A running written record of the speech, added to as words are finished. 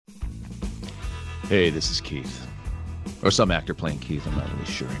Hey, this is Keith. Or some actor playing Keith, I'm not really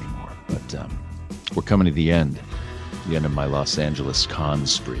sure anymore. But we're coming to the end of my Los Angeles con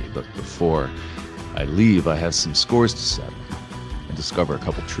spree. But before I leave, I have some scores to settle and discover a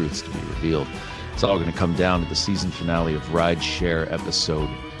couple truths to be revealed. It's all going to come down to the season finale of Rideshare Episode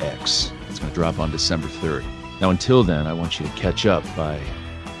X. It's going to drop on December 3rd. Now, until then, I want you to catch up by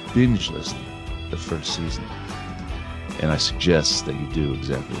binge listening the first season. And I suggest that you do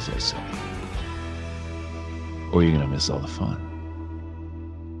exactly as I say. Or you're going to miss all the fun.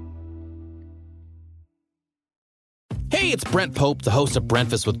 Hey, it's Brent Pope, the host of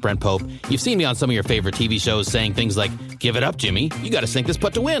Breakfast with Brent Pope. You've seen me on some of your favorite TV shows saying things like, "Give it up, Jimmy. You got to sink this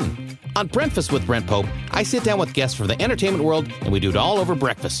putt to win." On Breakfast with Brent Pope, I sit down with guests from the entertainment world, and we do it all over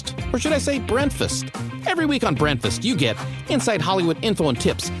breakfast. Or should I say Brentfast? Every week on Brentfast, you get inside Hollywood info and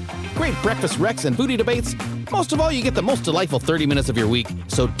tips, great breakfast recs and foodie debates. Most of all, you get the most delightful 30 minutes of your week.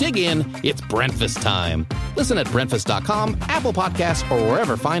 So dig in. It's Brentfast time. Listen at Brentfast.com, Apple Podcasts, or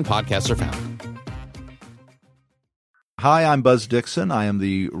wherever fine podcasts are found. Hi, I'm Buzz Dixon. I am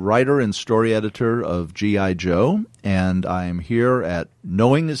the writer and story editor of G.I. Joe, and I'm here at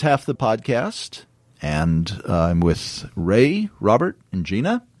Knowing is Half the Podcast, and I'm with Ray, Robert, and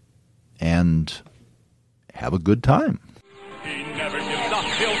Gina, and have a good time. He never gives up,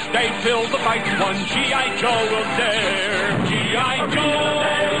 he'll stay till the fight's won. G.I. Joe will dare. G.I. Joe.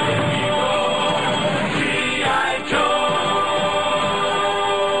 G.I. Joe.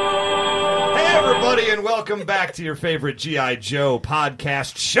 Hey, everybody, and welcome back to your favorite G.I. Joe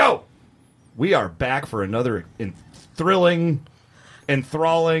podcast show. We are back for another thrilling,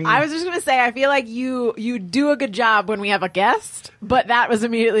 enthralling... I was just going to say, I feel like you do a good job when we have a guest, but that was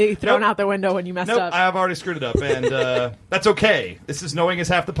immediately thrown out the window when you messed up. I've already screwed it up, and that's okay. This is Knowing is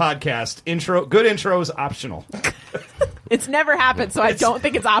Half the Podcast. Good intro is optional. It's never happened, so I don't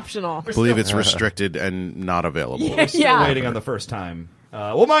think it's optional. I believe it's restricted and not available. We're still waiting on the first time.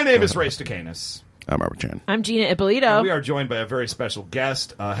 Well, my name is Ray Stacanis. I'm Robert Chan. I'm Gina Ippolito. And we are joined by a very special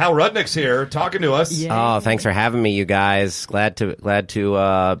guest. Hal Rudnick's here talking to us. Oh, thanks for having me, you guys. Glad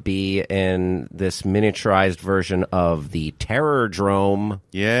to be in this miniaturized version of the Terrordrome.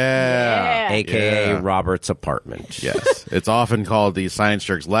 Yeah. A.k.a. Robert's apartment. Yes. It's often called the Science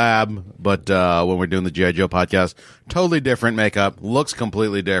Jerks Lab, but when we're doing the G.I. Joe podcast, totally different makeup. Looks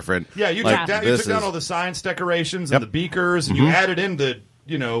completely different. Yeah, you took down all the science decorations and the beakers, and you added in the...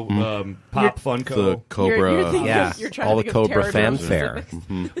 Pop Funko. The Cobra. You're trying all to the think of Cobra fanfare.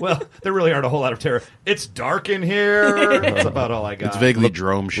 Well, there really aren't a whole lot of terror. It's dark in here. That's about all I got. It's vaguely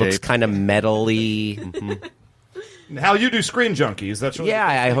drome-shaped. Looks kind of metally. How you do Screen Junkies? That's what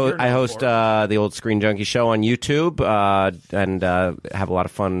I host the old Screen Junkie show on YouTube, and have a lot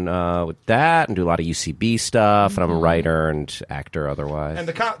of fun with that, and do a lot of UCB stuff. And I'm a writer and actor otherwise. And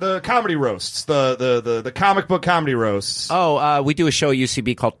the comedy roasts, the comic book comedy roasts. Oh, we do a show at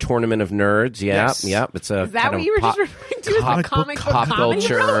UCB called Tournament of Nerds. Yes. It's a Is that what you were just referring to as the comic book pop comedy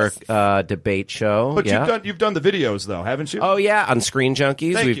culture roast? debate show. But you've done the videos though, haven't you? Oh yeah, on Screen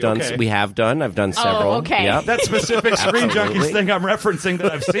Junkies. I've done several. Oh, okay. Yep. That specific Screen Junkies thing I'm referencing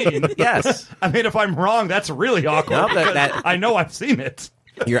that I've seen. Yes. I mean, if I'm wrong, that's really awkward. No, because I know I've seen it.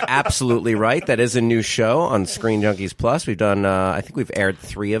 You're absolutely right. That is a new show on Screen Junkies Plus. We've done, I think we've aired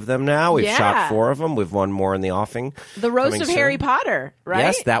 3 of them now. We've shot 4 of them. We've one more in the offing. The roast of Harry Potter, right?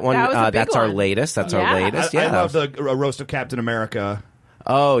 Yes, that one. That's our latest. That's our latest. I love the roast of Captain America.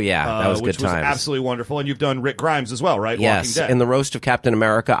 Oh, yeah. That was good times. Which was absolutely wonderful. And you've done Rick Grimes as well, right? Yes. Walking Dead. In the roast of Captain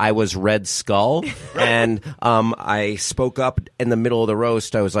America, I was Red Skull. And I spoke up in the middle of the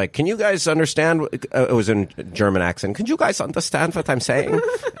roast. I was like, can you guys understand? It was in German accent. Can you guys understand what I'm saying?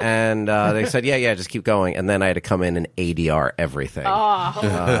 And they said, yeah, just keep going. And then I had to come in and ADR everything. Oh.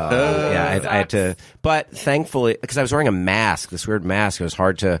 I had to. But thankfully, because I was wearing a mask, this weird mask, it was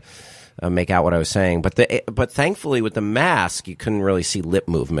hard to... make out what I was saying, but thankfully with the mask you couldn't really see lip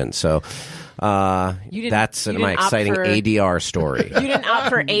movement, so that's my exciting ADR story. You didn't opt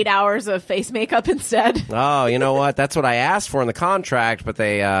for 8 hours of face makeup instead? Oh, you know what? That's what I asked for in the contract, but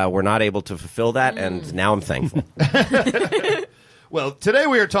they were not able to fulfill that, and now I'm thankful. Well, today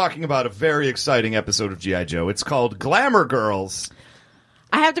we are talking about a very exciting episode of G.I. Joe. It's called Glamour Girls.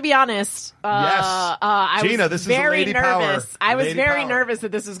 I have to be honest. Yes. Gina, this is a lady nervous. power. I was Lady very power. nervous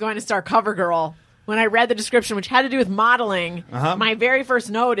that this was going to star CoverGirl. When I read the description, which had to do with modeling, my very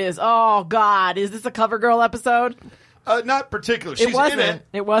first note is, oh, God, is this a CoverGirl episode? Not particularly. She's it wasn't. in it.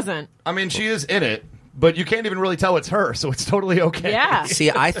 It wasn't. I mean, she is in it, but you can't even really tell it's her, so it's totally okay. Yeah. See,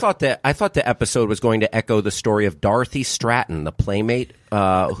 I thought the episode was going to echo the story of Dorothy Stratton, the playmate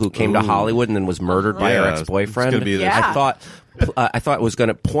who came to Hollywood and then was murdered by her ex-boyfriend. It's gonna be this. Yeah. I thought it was going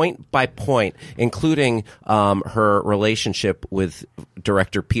to point by point, including her relationship with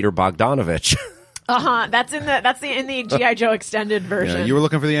director Peter Bogdanovich. That's in the G.I. Joe extended version. Yeah, you were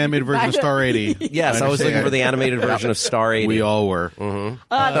looking for the animated version of Star 80. Yes, I was looking for the animated version of Star 80. We all were.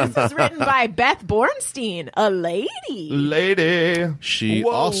 This is written by Beth Bornstein, a lady. She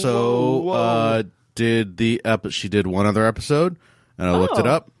Whoa, also whoa. did she did one other episode, and I looked it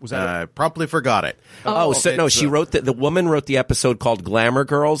up. I promptly forgot it. She wrote the woman wrote the episode called Glamour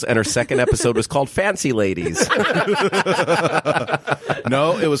Girls, and her second episode was called Fancy Ladies.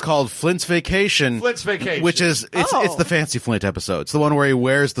 No, it was called Flint's Vacation. Flint's Vacation. Which is it's the Fancy Flint episode. It's the one where he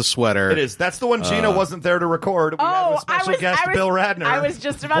wears the sweater. It is. That's the one Gina wasn't there to record. We had a special guest, Bill Radner. I was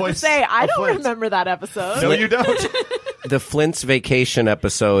just about to say, I don't remember that episode. No, you don't. The Flint's Vacation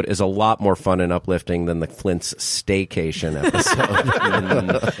episode is a lot more fun and uplifting than the Flint's Staycation episode.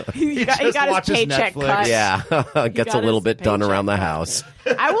 he got his watches paycheck Netflix. cut. Yeah, gets a got little his bit done paycheck around the cut. house.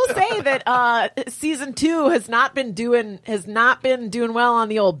 I will say that season 2 has not been doing well on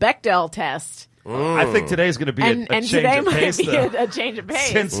the old Bechdel test. I think today's going to be And a change today of might pace, be though. a change of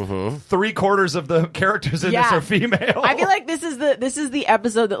pace. Since 3/4 of the characters in this are female. I feel like this is the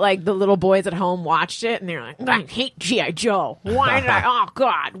episode that like the little boys at home watched it and they're like, I hate G.I. Joe. Why did I? Oh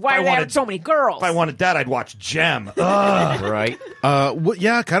God, why do they have so many girls? If I wanted that, I'd watch Gem. Right?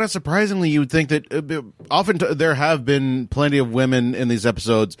 Yeah, kind of surprisingly, you would think that often there have been plenty of women in these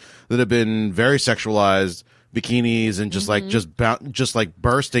episodes that have been very sexualized, bikinis and just like just like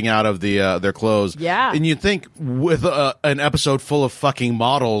bursting out of their clothes. Yeah. And you'd think with an episode full of fucking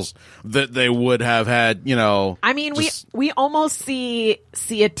models that they would have had, I mean, we almost see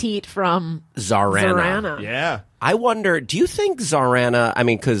a teat from Zarana. Yeah. I wonder, do you think Zarana, I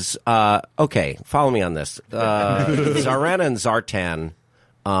mean, because, okay, follow me on this. Zarana and Zartan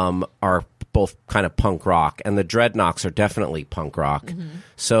are both kind of punk rock, and the Dreadnoks are definitely punk rock. Mm-hmm.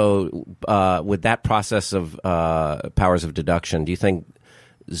 So with that process of powers of deduction, do you think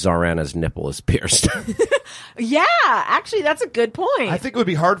Zarana's nipple is pierced? Yeah, actually, that's a good point. I think it would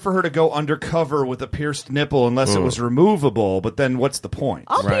be hard for her to go undercover with a pierced nipple unless it was removable, but then what's the point?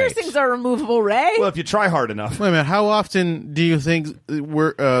 All piercings are removable, Ray. Well, if you try hard enough. Wait a minute, how often do you think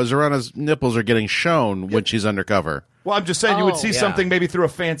Zarana's nipples are getting shown when she's undercover? Well, I'm just saying you would see something maybe through a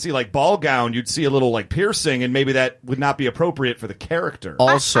fancy like ball gown. You'd see a little like piercing, and maybe that would not be appropriate for the character.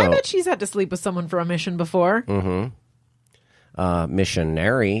 Also, I bet she's had to sleep with someone for a mission before.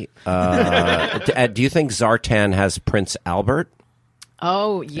 missionary. Do you think Zartan has Prince Albert?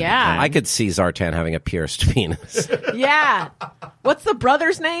 Oh, yeah. I could see Zartan having a pierced penis. Yeah. What's the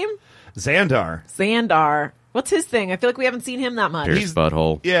brother's name? Xandar. Xandar. What's his thing? I feel like we haven't seen him that much. Pierced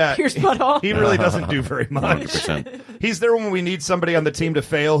butthole. Yeah. Pierced butthole. He really doesn't do very much. 100%. He's there when we need somebody on the team to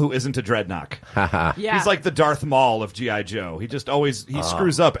fail who isn't a Dreadnought. Yeah. He's like the Darth Maul of G.I. Joe. He just always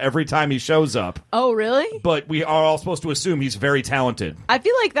screws up every time he shows up. Oh, really? But we are all supposed to assume he's very talented. I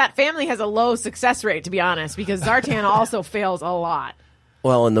feel like that family has a low success rate, to be honest, because Zartan also fails a lot.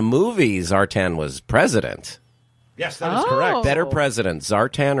 Well, in the movie, Zartan was president. Yes, that is correct. Better president,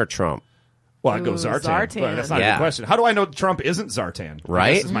 Zartan or Trump? Well, I'd go Ooh, Zartan. Zartan. But that's not a Yeah. good question. How do I know Trump isn't Zartan?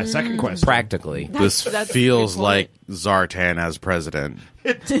 Right? This is my second question. Practically. This That's a feels good point. like Zartan as president.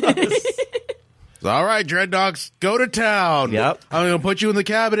 It does. All right, Dreadnoks, go to town. Yep. I'm going to put you in the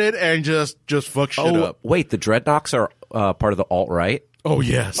cabinet and just fuck shit up. Wait, the Dreadnoks are part of the alt-right? Oh,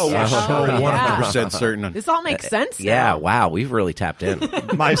 yes. Oh, yeah. Oh, yeah. 100% certain. This all makes sense now. Yeah, wow, we've really tapped in.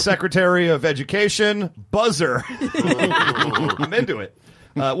 My Secretary of Education, Buzzer. I'm into it.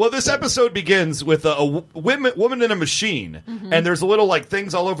 Well, this episode begins with a woman in a machine, and there's a little like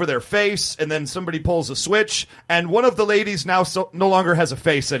things all over their face, and then somebody pulls a switch, and one of the ladies now no longer has a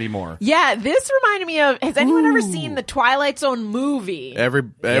face anymore. Yeah, this reminded me of, has anyone ever seen the Twilight Zone movie?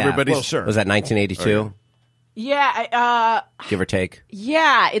 Everybody's Well, sure. Was that 1982? Yeah, Give or take?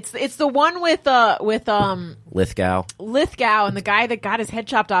 yeah, it's the one with Lithgow? Lithgow and the guy that got his head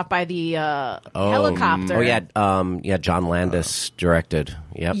chopped off by the helicopter. Oh, yeah, John Landis directed.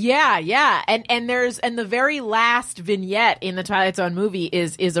 Yep. Yeah, and the very last vignette in the Twilight Zone movie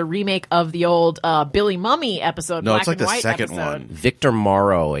is a remake of the old Billy Mummy episode. No, Black it's like and the White second episode. one. Victor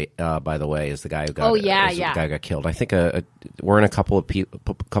Morrow, by the way, is the guy who got. Oh, yeah, is the yeah. guy who got killed. I think we're in a couple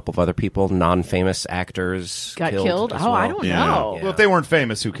of other people, non-famous actors Got killed? as Oh, well. I don't Yeah. know. Well, if they weren't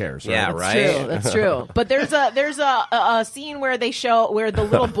famous, who cares? Right? Yeah, right. That's true. But there's a scene where they show where the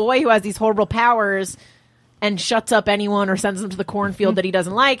little boy who has these horrible powers and shuts up anyone or sends them to the cornfield that he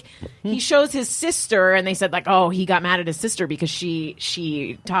doesn't like. He shows his sister, and they said like, oh, he got mad at his sister because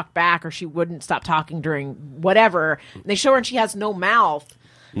she talked back or she wouldn't stop talking during whatever. And they show her and she has no mouth.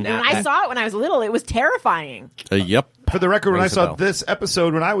 And when I saw it when I was little, it was terrifying. Yep. For the record, when I Rings a saw bell. this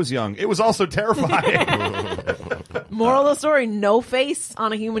episode when I was young, it was also terrifying. Moral of the story, no face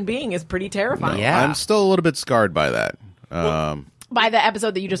on a human being is pretty terrifying. Yeah. I'm still a little bit scarred by that. By the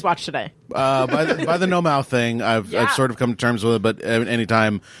episode that you just watched today. By the no mouth thing, I've sort of come to terms with it. But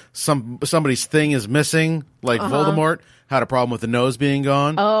anytime somebody's thing is missing, like Voldemort had a problem with the nose being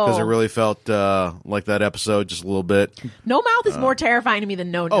gone, because it really felt like that episode just a little bit. No mouth is more terrifying to me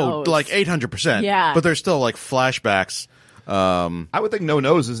than no nose. Like 800%. Yeah. But there's still like flashbacks. I would think no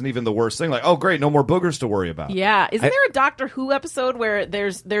nose isn't even the worst thing. Like, oh, great, no more boogers to worry about. Yeah. Isn't there a Doctor Who episode where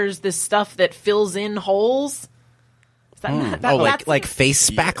there's this stuff that fills in holes? Is that, that's- like face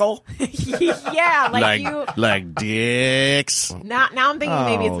spackle? yeah, like dicks. Now I'm thinking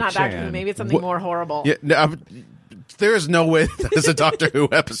maybe it's not Doctor Who. Chan. Maybe it's something more horrible. Yeah, no, there is no way that is a Doctor Who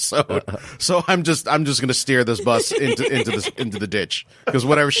episode. So I'm just going to steer this bus into the ditch, because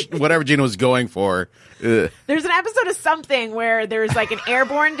whatever Gina was going for. There's an episode of something where there's like an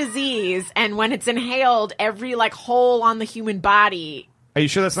airborne disease, and when it's inhaled, every like hole on the human body. Are you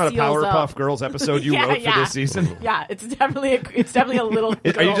sure that's not a Seals Powerpuff up. Girls episode you Yeah, wrote for yeah. this season? Yeah, it's definitely a little.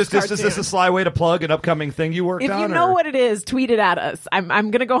 Are you just girl's is this a cartoon. sly way to plug an upcoming thing you worked If on? you know or- what it is, tweet it at us. I'm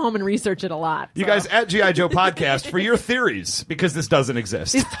gonna go home and research it a lot. You so. guys at G.I. Joe Podcast for your theories, because this doesn't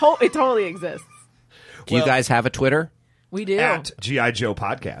exist. it totally exists. Do you guys have a Twitter? We do. At G.I. Joe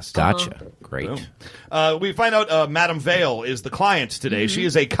Podcast. Gotcha. Great. We find out Madame Vale is the client today. She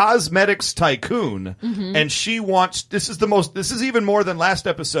is a cosmetics tycoon, and she wants. This is even more than last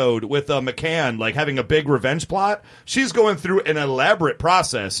episode with McCann, like having a big revenge plot. She's going through an elaborate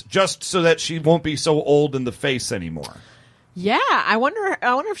process just so that she won't be so old in the face anymore. Yeah, I wonder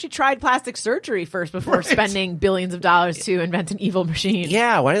if she tried plastic surgery first before spending billions of dollars to invent an evil machine.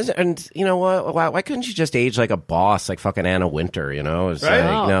 Yeah, why does it, and you know what? Why couldn't she just age like a boss, like fucking Anna Winter? You know, it's Right? like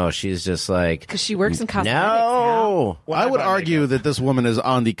Oh. no, she's just like Because she works in cosmetics. no. I would argue that this woman is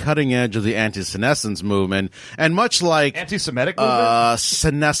on the cutting edge of the anti-senescence movement, and much like Anti-Semitic movement?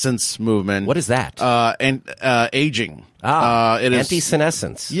 senescence movement. What is that? And aging. It is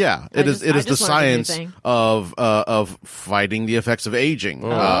anti-senescence. Yeah, it is. I It is the just learned a new science thing. of fighting the effects of aging,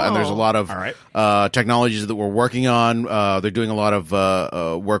 and there's a lot of All right. technologies that we're working on. They're doing a lot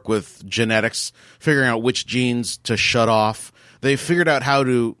of work with genetics, figuring out which genes to shut off. They figured out how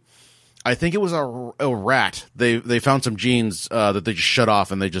to. I think it was a rat. They found some genes that they just shut off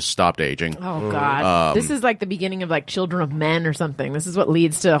and they just stopped aging. Oh God, this is like the beginning of like Children of Men or something. This is what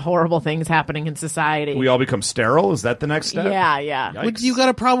leads to horrible things happening in society. We all become sterile? Is that the next step? yeah. Yikes. You got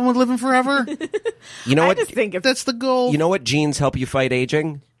a problem with living forever? You know I what? just think if That's the goal. You know what genes help you fight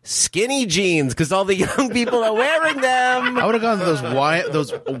aging? Skinny jeans, because all the young people are wearing them. I would have gone to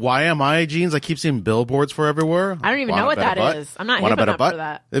those YMI jeans I keep seeing billboards for everywhere. I don't even know what that is. I'm not Wanna hip bet a enough butt? for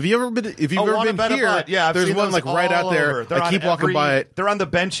that. Have you ever been? If you've Oh, ever Wanna been Bet a here, Butt. Yeah, I've there's seen one those like right all out there. over. They're I keep on walking by it. They're on the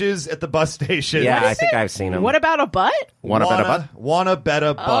benches at the bus station. Yeah, I think I've seen them. What about a butt? Want to bet a butt? Wanna bet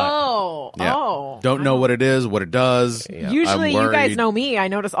a butt. Oh, Yeah. oh. Don't know what it is, what it does. Usually, I'm you guys worried. know me. I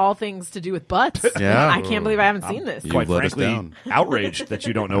notice all things to do with butts. Yeah. I can't believe I haven't seen this. You- Quite let us frankly, down. outraged that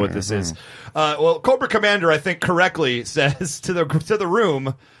you don't know what this is. Well, Cobra Commander, I think, correctly says to the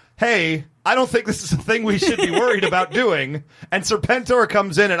room, "Hey, I don't think this is a thing we should be worried about doing." And Serpentor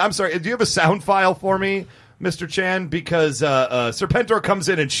comes in, and I'm sorry, do you have a sound file for me, Mr. Chan? Because Serpentor comes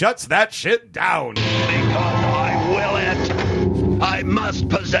in and shuts that shit down. Because I will it. I must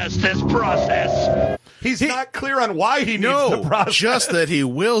possess this process. He's not clear on why he needs the No, process. just that he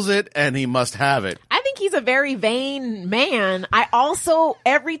wills it and he must have it. I think he's a very vain man. I also,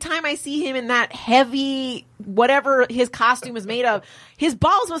 every time I see him in that heavy, whatever his costume is made of, his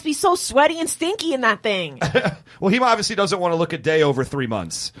balls must be so sweaty and stinky in that thing. Well, he obviously doesn't want to look a day over 3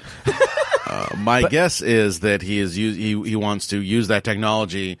 months. My guess is that he wants to use that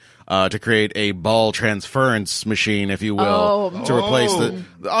technology to create a ball transference machine, if you will, to replace the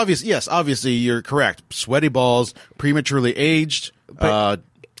obvious. Yes, obviously you're correct. Sweaty balls, prematurely aged. Yeah,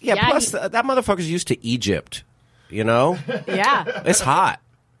 Yeah, plus that motherfucker's used to Egypt. You know, Yeah. it's hot.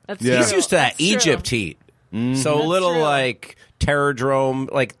 That's Yeah. true. He's used to that That's true. Egypt heat. So a little true. like Terradrome.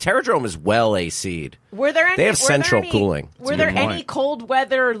 Like Terradrome is well AC'd. Were there any, They have were there central any- cooling. Were there good any point. cold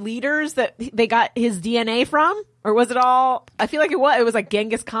weather leaders that they got his DNA from? Or was it all? I feel like it was. It was like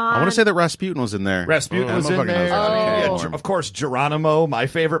Genghis Khan. I want to say that Rasputin was in there. Rasputin was in motherfucker there. knows how to Yeah, perform. of course, Geronimo, my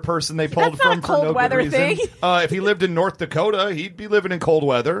favorite person they pulled That's not from a for cold no weather good reason. thing. If he lived in North Dakota, he'd be living in cold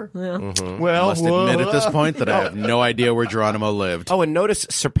weather. Well, Must admit at this point that I have no idea where Geronimo lived. Oh, and notice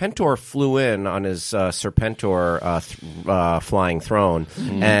Serpentor flew in on his Serpentor flying throne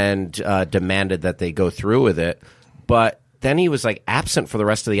and demanded that they go through with it, but then he was like absent for the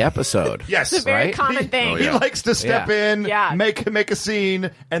rest of the episode. Yes, It's a very right? common thing. He likes to step in, Yeah. make a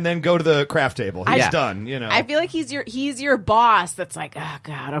scene, and then go to the craft table. He's done. You know, I feel like he's your boss. That's like, oh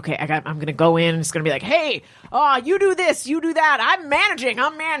god, okay, I'm gonna go in. and It's gonna be like, hey, you do this, you do that. I'm managing.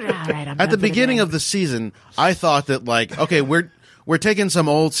 All right, I'm At the beginning of the season, I thought that like, okay, we're taking some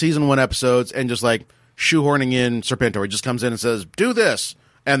old season 1 episodes and just like shoehorning in Serpentor. He just comes in and says, "Do this."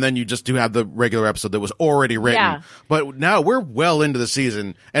 And then you just do have the regular episode that was already written. Yeah. But now we're well into the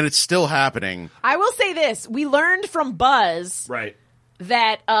season and it's still happening. I will say this: we learned from Buzz right.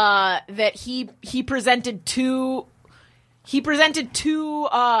 that that he presented two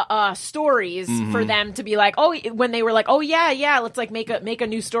stories for them to be like, when they were like, let's like make a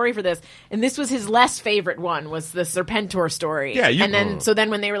new story for this, and this was his less favorite one, was the Serpentor story. Yeah, and then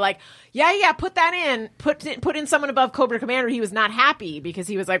when they were like, put that in, put in someone above Cobra Commander, he was not happy because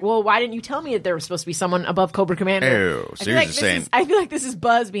he was like, well, why didn't you tell me that there was supposed to be someone above Cobra Commander? Ew, so you're just saying, I feel like this is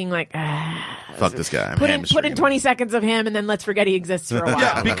Buzz being like, fuck this guy. I'm put in hamstringing 20 seconds of him and then let's forget he exists for a while.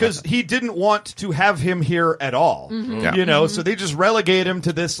 Yeah, because he didn't want to have him here at all. Yeah. You know, so they just relegate him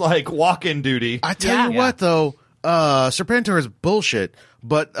to this like walk-in duty. I tell you what, though, Serpentor is bullshit,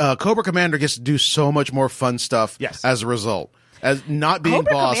 but Cobra Commander gets to do so much more fun stuff as a result. As not being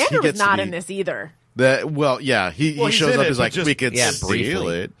Cobra boss, Commander he gets was not to be, in this either. he he's shows in up it, as like, but we could just steal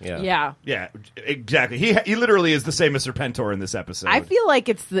it. Yeah. Yeah, exactly. He literally is the same as Serpentor in this episode. I feel like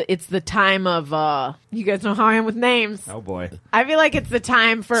it's the time of you guys know how I am with names. Oh boy. I feel like it's the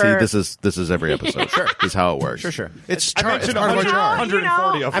time for See, this is every episode. Sure. This is how it works. Sure. It's I char- it's mentioned part of our 100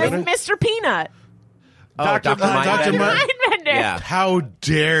 charm. 140 of them. it's Mr. Peanut. Dr. Dr. Mindbender. Yeah. How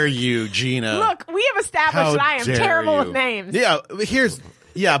dare you, Gina? Look, we have established How that I am dare terrible you. with names.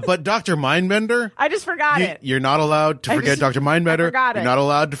 Yeah, but Dr. Mindbender, I just forgot it. you're not allowed to I forget just- Dr. Mindbender. I forgot You're it. not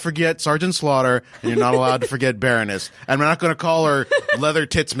allowed to forget Sergeant Slaughter, and you're not allowed to forget Baroness. And I'm not going to call her Leather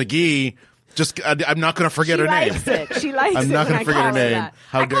Tits McGee. I'm not going to forget She her name. likes it. She likes I'm it. not when gonna I forget call her name. that.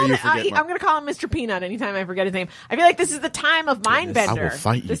 How I dare call you it- forget I'm going to call him Mr. Peanut anytime I forget his name. I feel like this is the time of Mindbender. I will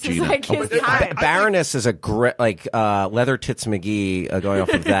fight you, This Gina. is like his time. Baroness is a great, Leather Tits McGee, going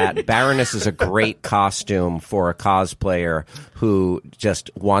off of that. Baroness is a great costume for a cosplayer who just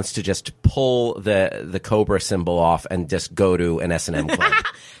wants to just pull the Cobra symbol off and just go to an S&M club.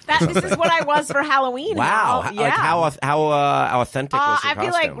 This is what I was for Halloween. Wow. Hal. Like how authentic was your I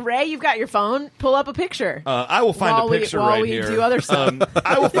feel costume? like, Ray, you've got your phone. Pull up a picture. I will find While a picture while right we here. do other stuff.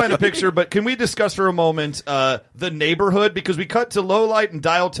 I will find a picture, but can we discuss for a moment the neighborhood? Because we cut to Lowlight and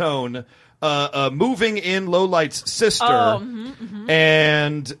Dial Tone moving in Lowlight's sister,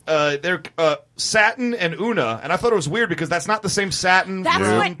 and they're Satin and Una. And I thought it was weird because that's not the same Satin That's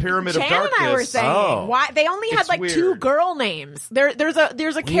from what Pyramid Chan of Darkness. and I were saying. Oh. Why they only had It's like two weird. girl names. There's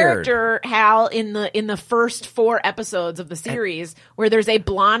a character, Hal, in the first 4 episodes of the series where there's a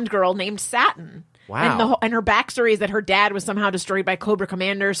blonde girl named Satin. Wow. And her backstory is that her dad was somehow destroyed by Cobra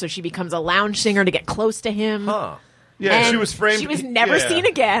Commander, so she becomes a lounge singer to get close to him. Huh. Yeah, And she was framed. She was never yeah. seen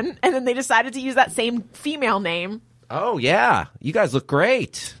again, and then they decided to use that same female name. Oh, yeah. You guys look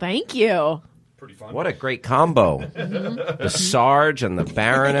great. Thank you. Pretty fun. What a great combo. The Sarge and the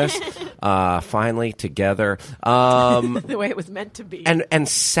Baroness finally together. The way it was meant to be. And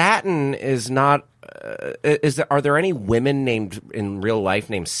Satin is not. Are there any women named in real life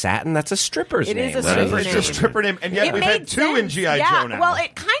named Satin? That's a stripper's It name. is a stripper It's name. a stripper name, and yet It we've made had 2 in sense. G.I. Yeah, Joe now. well,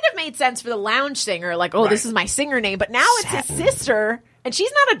 it kind of made sense for the lounge singer, like, Right. this is my singer name, but now it's Satin. his sister, and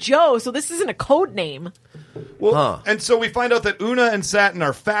she's not a Joe, so this isn't a code name. Well, and so we find out that Una and Satin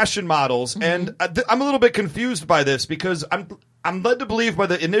are fashion models, and I'm a little bit confused by this because I'm led to believe by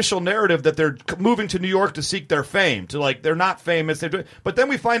the initial narrative that they're moving to New York to seek their fame. To like, they're not famous. But then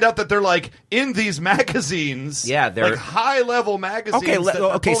we find out that they're like in these magazines. Yeah, they're like high level magazines. Okay, that they're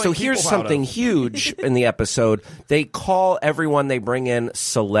okay. So pulling here's people out of. something huge in the episode. They call everyone they bring in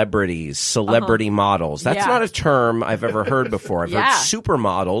celebrities, celebrity models. That's Yeah. not a term I've ever heard before. I've Yeah. heard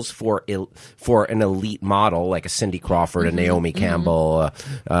supermodels for an elite model like a Cindy Crawford, a Naomi Campbell,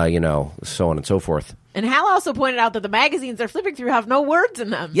 so on and so forth. And Hal also pointed out that the magazines they're flipping through have no words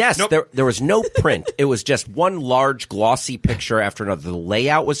in them. Yes, there was no print. It was just one large glossy picture after another. The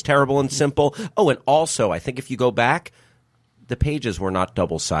layout was terrible and simple. Oh, and also, I think if you go back, the pages were not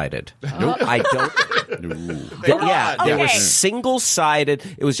double-sided. I don't. They were Yeah, not. they were Okay.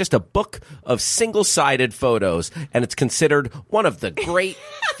 single-sided. It was just a book of single-sided photos, and it's considered one of the great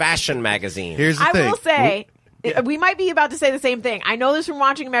fashion magazines. Here's the I thing. will say, we might be about to say the same thing. I know this from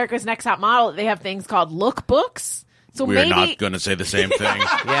watching America's Next Top Model. They have things called lookbooks. So We're maybe not going to say the same thing.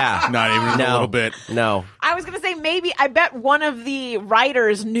 Yeah. Not even No. a little bit. No. I was going to say maybe I bet one of the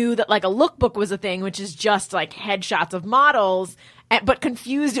writers knew that like a lookbook was a thing, which is just like headshots of models, but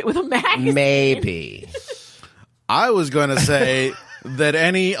confused it with a magazine. Maybe. I was going to say that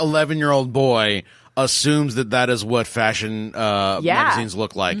any 11-year-old boy assumes that that is what fashion magazines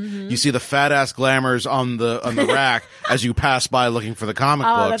look like. You see the fat ass glamours on the rack as you pass by looking for the comic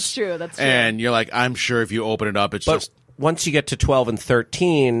Oh, books. that's true, that's true. And you're like, I'm sure if you open it up, it's But just once you get to 12 and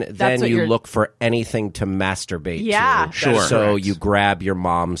 13, then what you you're- look for anything to masturbate Yeah. to. Sure. So Correct. you grab your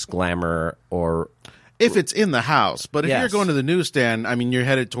mom's glamour or... if it's in the house. But if Yes. you're going to the newsstand, I mean, you're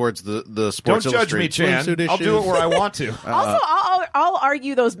headed towards the Don't Sports judge me, Illustrated Chan. swimsuit I'll do issues. it where I want to. Also, I'll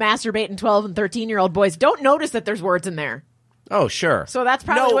argue those masturbating 12 and 13-year-old boys don't notice that there's words in there. Oh, sure. So that's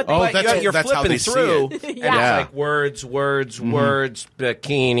probably no, what they- Oh, but that's- you're that's how flipping they see through, it. and Yeah. it's like words,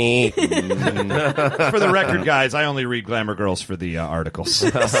 bikini. For the record, guys, I only read Glamour Girls for the articles.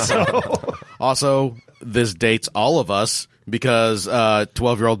 So, Also, this dates all of us because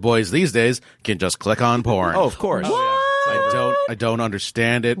 12-year-old boys these days can just click on porn. Oh, of course. I don't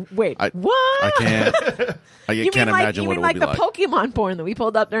understand it. Wait, I what? can't. I You can't mean like, imagine you what mean it would like be the like. Pokemon porn that we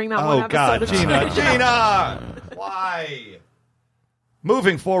pulled up during that one oh episode God, of Gina, why?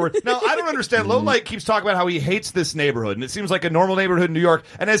 Moving forward. No, I don't understand. Low Light keeps talking about how he hates this neighborhood, and it seems like a normal neighborhood in New York.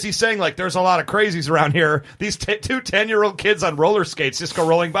 And as he's saying, like, there's a lot of crazies around here. These two 10-year-old kids on roller skates just go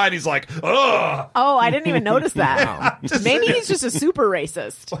rolling by, and he's like, ugh. Oh, I didn't even notice that. Just- Maybe he's just a super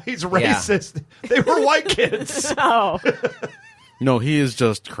racist. He's racist. They were white kids. Oh, No, he is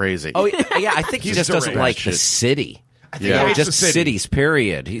just crazy. Oh, yeah, I think he He's just doesn't deranged. like the city. Yeah. Or hates just the city. cities,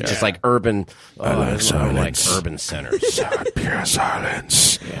 period. He's just like urban. I like silence. urban centers. Pure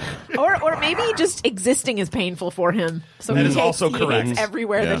silence. or maybe just existing is painful for him. So That he is hates, also he correct. hates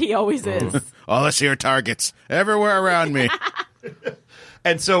everywhere Yeah. that he always is. All I see are targets everywhere around me.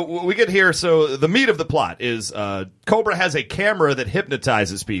 And so we get here. So the meat of the plot is Cobra has a camera that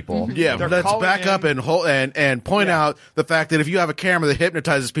hypnotizes people. Yeah, They're let's calling back in- up and point out the fact that if you have a camera that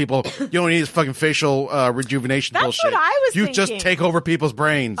hypnotizes people, you don't need this fucking facial rejuvenation That's bullshit. what I was You thinking. just take over people's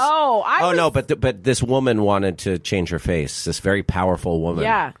brains. Oh, No, but this woman wanted to change her face. This very powerful woman.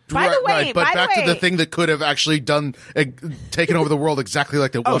 yeah. By the way, but by back the way, to the thing that could have actually done taken over the world exactly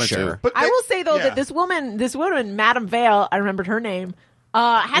like they wanted sure. to. But I they- will say though yeah. that this woman, Madame Vale, I remembered her name,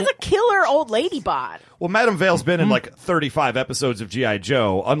 has a killer old lady bod. Well, Madame Vale's been in like 35 episodes of G.I.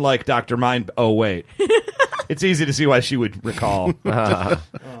 Joe, unlike Dr. Mind. Oh, wait. It's easy to see why she would recall.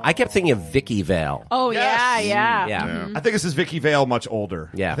 I kept thinking of Vicky Vale. Oh Yes. yeah. Yeah. I think this is Vicky Vale much older.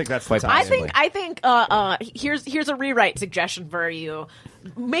 Yeah, I think that's quite the I time. think here's a rewrite suggestion for you.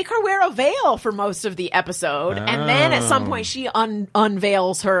 Make her wear a veil for most of the episode, and then at some point she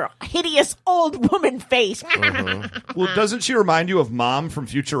unveils her hideous old woman face. Well, doesn't she remind you of Mom from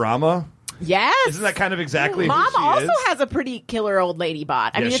Futurama? Yes. Isn't that kind of exactly Mom who she also is? has a pretty killer old lady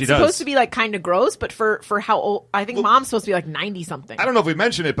bod. I Yeah, mean, she it's supposed does. to be like kind of gross, but for how old? I think Mom's supposed to be like 90 something. I don't know if we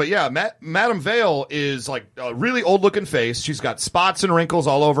mentioned it, but yeah, Madame Vale is like a really old looking face. She's got spots and wrinkles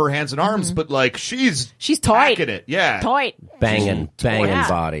all over her hands and arms, but like she's toy. packing it. Yeah. Toy. Banging Yeah.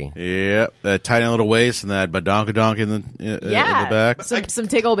 body. Yeah, that tiny little waist and that badonkadonk in the Yeah. back. Some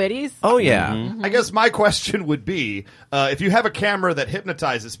tickle bitties. Oh, yeah. I guess my question would be, if you have a camera that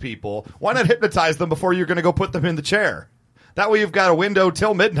hypnotizes people, why not hypnotize them before you're going to go put them in the chair? That way you've got a window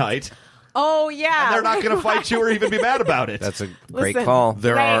till midnight, Oh yeah. and they're not going to fight you or even be mad about it. That's a great Listen, call.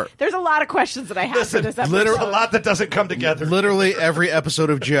 There's a lot of questions that I have for this episode. There's a lot that doesn't come together. Literally every episode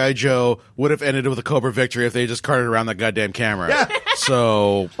of G.I. Joe would have ended with a Cobra victory if they just carted around that goddamn camera. Yeah.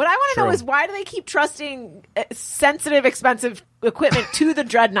 So What I want to know True. is why do they keep trusting sensitive, expensive equipment to the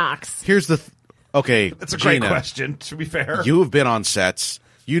Dreadnoks? here's the okay. That's a great Gina, question, to be fair. You have been on sets.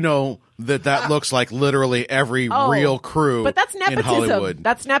 You know that looks like literally every real crew But that's in nepotism. Hollywood.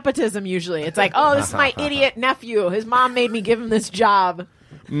 That's nepotism usually. It's like, oh, this is my idiot nephew. His mom made me give him this job.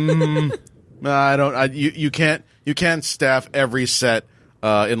 I don't. You can't staff every set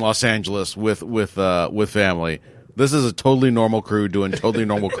in Los Angeles with family. This is a totally normal crew doing totally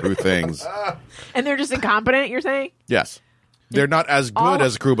normal crew things. And they're just incompetent, you're saying? Yes, they're not as good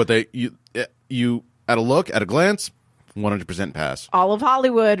as a crew, but you at a look, at a glance, 100% pass. All of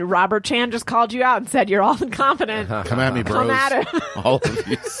Hollywood, Robert Chan just called you out and said you're all incompetent. Come at me, bros. Come at him. All of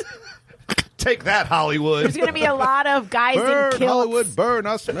these. Take that, Hollywood. There's going to be a lot of guys in Burn, kilts. Hollywood, burn!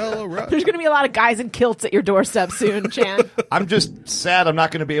 I smell a rat. There's going to be a lot of guys in kilts at your doorstep soon, Chan. I'm just sad I'm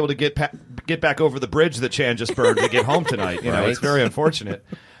not going to be able to get back over the bridge that Chan just burned to get home tonight. You know, it's very unfortunate.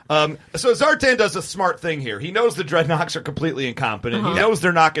 So Zartan does a smart thing here. He knows the Dreadnoks are completely incompetent. He knows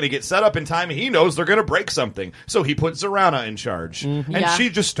they're not going to get set up in time, and he knows they're going to break something. So he puts Zorana in charge, and she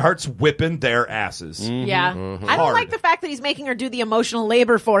just starts whipping their asses. Yeah. I don't Hard. like the fact that he's making her do the emotional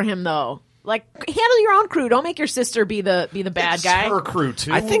labor for him, though. Like, handle your own crew. Don't make your sister be the bad It's guy. her crew,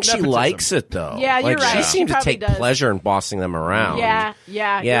 too. I think she Nepotism. likes it, though. Yeah, you're like, right. She seemed She to probably take does. pleasure in bossing them around. Yeah, you're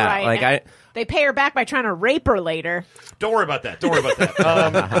right. like And they pay her back by trying to rape her later. Don't worry about that.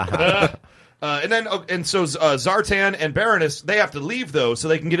 And so Zartan and Baroness, they have to leave, though, so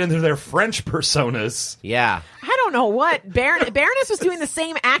they can get into their French personas. Yeah. I don't know what. Baroness was doing the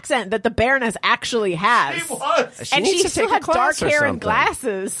same accent that the Baroness actually has. She was. She And needs she to still take a had dark class or hair and something.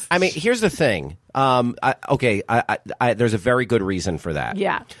 glasses. I mean, here's the thing. There's a very good reason for that.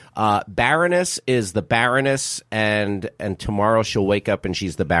 Yeah. Baroness is the Baroness, and tomorrow she'll wake up and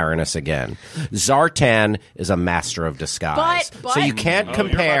she's the Baroness again. Zartan is a master of disguise, But- so you can't You're about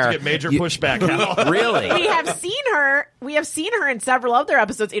compare. to get major pushback, Hal. Really? We have seen her in several other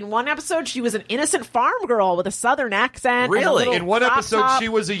episodes. In one episode, she was an innocent farm girl with a southern accent. and a Really? little In one crop episode, top. she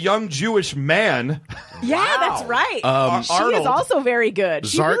was a young Jewish man. Yeah, that's right. She Arnold. is also very good.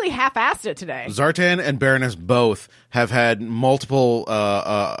 She Zart- really half-assed it today. Zartan and Baroness both have had multiple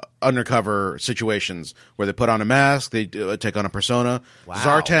undercover situations where they put on a mask, they take on a persona.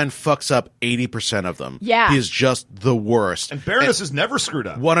 Zartan fucks up 80% of them. Yeah. He is just the worst. And Baroness has never screwed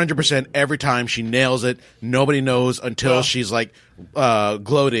up. 100% every time she nails it. Nobody knows until she's like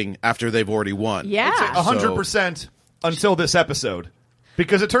gloating after they've already won. Yeah. 100% until this episode.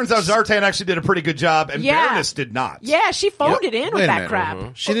 Because it turns out Zartan actually did a pretty good job, and Yeah. Baroness did not. Yeah, she phoned it in Wait with a that minute. crap.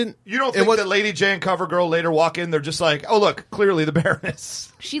 She didn't. You don't it think was- that Lady J and CoverGirl later walk in, they're just like, oh, look, clearly the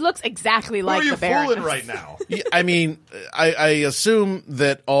Baroness. She looks exactly Who like are you the Baroness. fooling right now? Yeah, I mean, I assume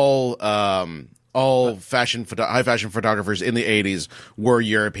that all high fashion photographers in the 80s were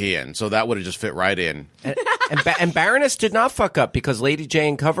European, so that would have just fit right in. And Baroness did not fuck up because Lady J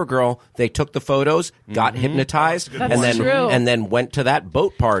and CoverGirl, they took the photos, got hypnotized, That's and then true. and then went to that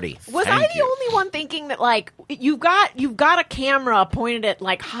boat party. Was I the only one thinking that, like, you've got a camera pointed at,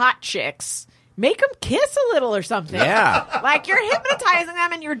 like, hot chicks? Make them kiss a little or something. Yeah. Like, you're hypnotizing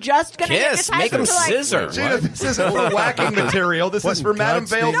them and you're just going to Kiss, hypnotize make them them to, like, scissor. Gina, this isn't for whacking material. This is for Madame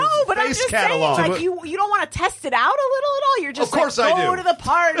Vale's No, but I'm face just catalog. saying, like, you don't want to test it out a little at all. You're just Of course like, I go do. to the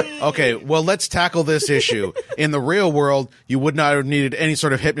party. Okay, well, let's tackle this issue. In the real world, you would not have needed any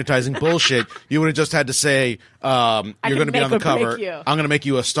sort of hypnotizing bullshit. You would have just had to say, you're can going to be make on the or cover. break you. I'm going to make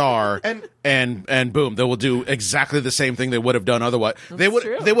you a star. And boom, they will do exactly the same thing they would have done otherwise. They would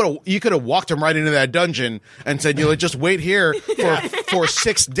have. You could have walked them right into that dungeon and said, just wait here for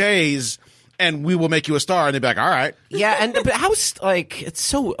 6 days and we will make you a star. And they'd be like, all right. Yeah, but how's like it's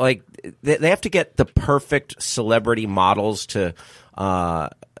so like they have to get the perfect celebrity models to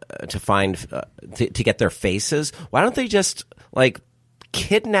find to get their faces. Why don't they just like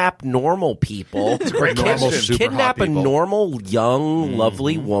kidnap normal people? Kidnap a normal, young,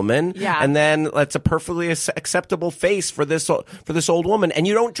 lovely woman, Yeah. and then that's a perfectly acceptable face for this old woman, and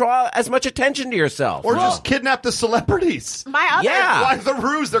you don't draw as much attention to yourself. Or just kidnap the celebrities. My other Yeah. Why the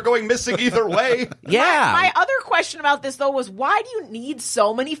ruse? They're going missing either way. yeah. My other question about this, though, was why do you need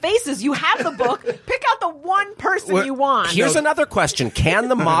so many faces? You have the book. Pick out the one person you want. Here's another question: can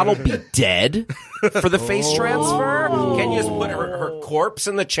the model be dead for the face transfer? Can you just put her corpse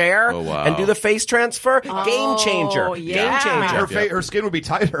in the chair wow. and do the face transfer? Game changer. yeah. Game changer. Her skin would be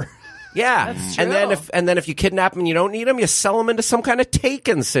tighter. Yeah, That's and then true. if you kidnap them and you don't need them, you sell them into some kind of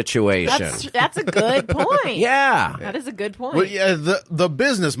Taken situation. That's a good point. Yeah. That is a good point. Well, yeah, the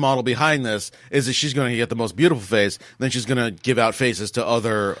business model behind this is that she's going to get the most beautiful face, then she's going to give out faces to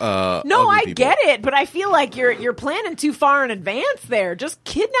other. No, ugly I people. get it, but I feel like you're planning too far in advance there. Just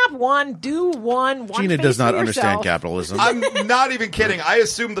kidnap one, do one. Gina face does not for understand yourself. capitalism. I'm not even kidding. I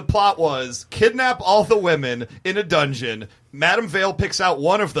assumed the plot was kidnap all the women in a dungeon. Madame Vale picks out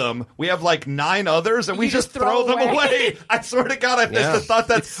one of them. We have like 9 others, and we You just just throw throw them away. away. I swear to God, I just thought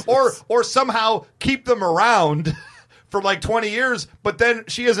that, or somehow keep them around for like 20 years, but then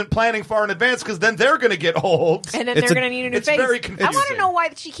she isn't planning far in advance because then they're going to get old. And then they're going to need a new it's face. very I confusing. want to know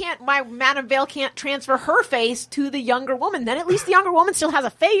why Madame Vale can't transfer her face to the younger woman. Then at least the younger woman still has a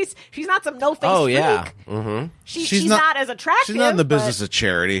face. She's not some no-face freak. Mm-hmm. She's not as attractive. She's not in the but- business of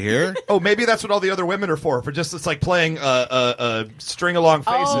charity here. Oh, maybe that's what all the other women are for just it's like playing string along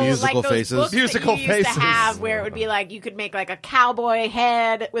faces. Oh, Musical like those faces. books Musical that you used faces. to have where it would be like you could make like a cowboy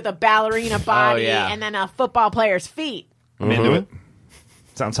head with a ballerina body yeah. and then a football player's feet. I'm into it.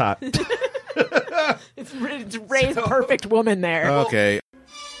 Sounds hot. It's Ray's perfect woman there. Okay.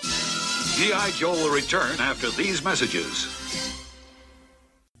 G.I. Joe will return after these messages.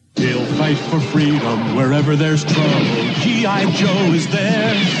 He'll fight for freedom wherever there's trouble. G.I. Joe is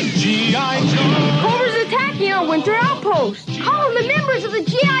there. G.I. Joe. Cobra's attacking our winter outpost. Call them the members of the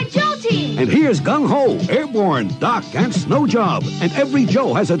G.I. Joe team. And here's Gung Ho, Airborne, Doc, and Snow Job. And every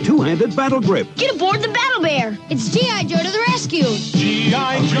Joe has a two-handed battle grip. Get aboard the Battle Bear. It's G.I. Joe to the rescue.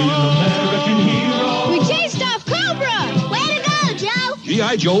 G.I. Joe. American hero. We chased off Cobra. Way to go, Joe.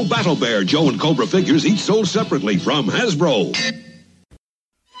 G.I. Joe Battle Bear. Joe and Cobra figures each sold separately from Hasbro.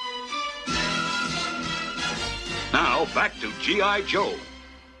 Now, back to G.I. Joe.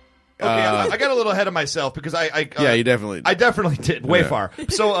 Okay, I got a little ahead of myself because Yeah, you definitely. I definitely did way Yeah. far.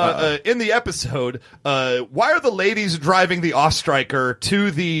 So in the episode, why are the ladies driving the Ostriker to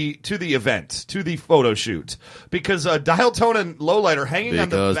the event, to the photo shoot? Because Dial Tone and Lowlight are hanging on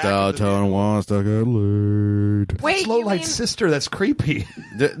the Because back. Dial of the Tone wants to get laid. Wait, It's you Lowlight's mean- sister. That's creepy.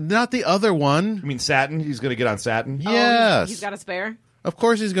 Not the other one. I mean, Satin. He's going to get on Satin. Oh, Yes. he's got a spare. Of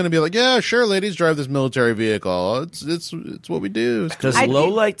course he's going to be like, yeah, sure, ladies, drive this military vehicle. It's what we do. Does I did-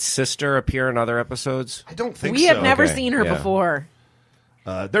 Lowlight's sister appear in other episodes? I don't think We so. have never Okay, seen her yeah. before.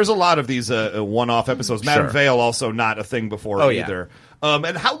 There's a lot of these one-off episodes. Madame Sure. Vale also not a thing before Oh, yeah. either.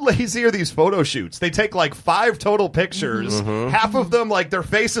 And how lazy are these photo shoots? They take like 5 total pictures. Mm-hmm. Half of them, like their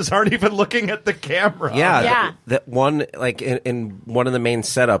faces aren't even looking at the camera. Yeah, Yeah. That one, like in one of the main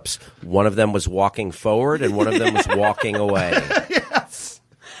setups, one of them was walking forward and one of them was walking away.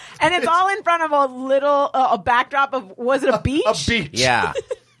 And it's all in front of a little a backdrop of was it a beach? A beach. Yeah,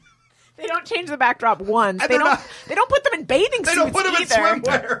 They don't change the backdrop once. And They they're don't. not- They don't put them in bathing They suits. don't put them in either.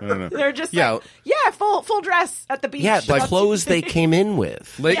 swimwear. They're just Yeah. like, full dress at the beach. yeah, the That's- clothes they came in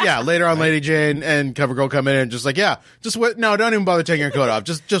with. Later on, Lady Jane and CoverGirl come in and just like, yeah, just wait. No, don't even bother taking your coat off.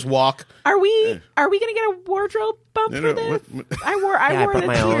 Just walk. Are we gonna get a wardrobe bump No, for no, this? what- I wore I this brought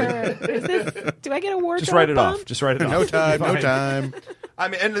my own. here. Is this? Do I get a wardrobe? Just write it bump? off. Just write it off. No time. No Fine. time. I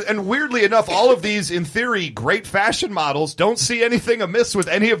mean, and weirdly enough, all of these, in theory, great fashion models don't see anything amiss with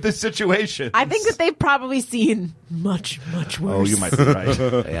any of this situation. I think that they've probably seen much worse. Oh, you might be right.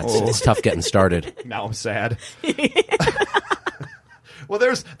 Yeah, it's tough getting started. Now I'm sad.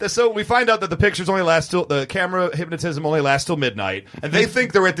 Well, so we find out that the pictures only last till the camera hypnotism only lasts till midnight, and they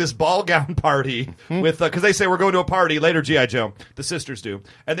think they're at this ball gown party with because they say we're going to a party later. G.I. Joe, the sisters do,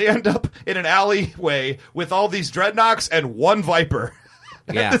 and they end up in an alleyway with all these dreadnoughts and one Viper.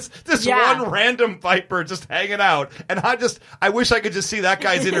 Yeah. This Yeah. one random Viper just hanging out, and I wish I could just see that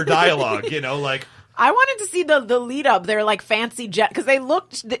guy's inner dialogue. Like. I wanted to see the lead up. They're like fancy because they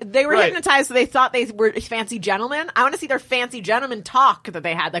were Right. hypnotized, so they thought they were fancy gentlemen. I want to see their fancy gentleman talk that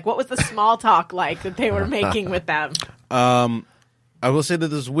they had. Like, what was the small talk like that they were making with them? I will say that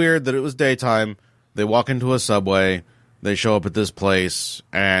this is weird that it was daytime. They walk into a subway. They show up at this place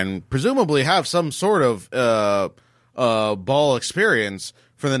and presumably have some sort of ball experience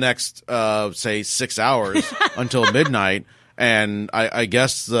for the next, say, 6 hours until midnight. And I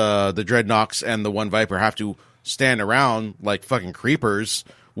guess the Dreadnoks and the one Viper have to stand around like fucking creepers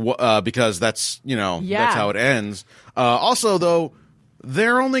because that's that's how it ends. Also, though,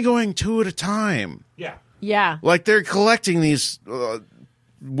 they're only going 2 at a time. Yeah. Yeah. Like they're collecting these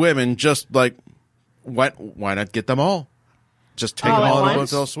women. Just like why not get them all? Just take All them at all in once? one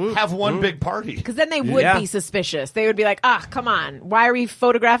fell swoop. Have one big party. Because then they would Yeah. be suspicious. They would be like, come on. Why are we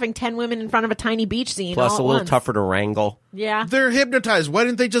photographing 10 women in front of a tiny beach scene? Plus all a at little once? tougher to wrangle. Yeah. They're hypnotized. Why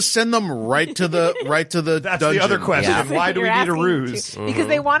didn't they just send them right to the That's dungeon? the other question. Yeah. Why do we You're need a asking ruse? to- Because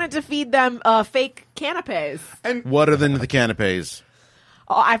they wanted to feed them fake canapes. What are the canapes?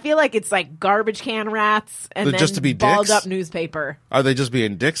 Oh, I feel like it's like garbage can rats and They're then just to be balled dicks? up newspaper. Are they just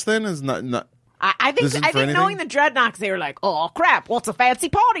being dicks then? Is not. I This isn't think for anything? knowing the Dreadnoks, they were like, "Oh crap, what's a fancy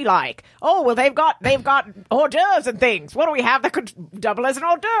party like? Oh well, they've got hors d'oeuvres and things. What do we have that could double as an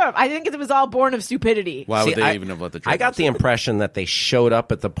hors d'oeuvre?" I think it was all born of stupidity. Why would See, they even have let the? I got the impression that they showed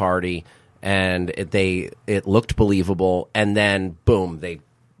up at the party and it looked believable, and then boom,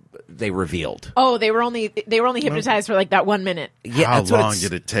 they revealed. Oh, they were only hypnotized for like that 1 minute. Yeah, How that's what long it's-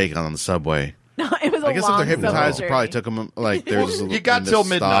 did it take on the subway? No, it was a I guess if long they're hypnotized, summer it probably journey. took them like there's. You got till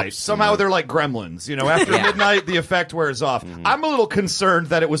midnight. Somehow they're like gremlins. You know, after midnight, the effect wears off. I'm a little concerned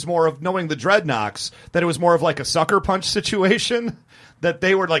that it was more of, knowing the Dreadnoks, that it was more of like a sucker punch situation. That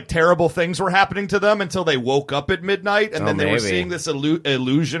they were like terrible things were happening to them until they woke up at midnight, and then they were seeing this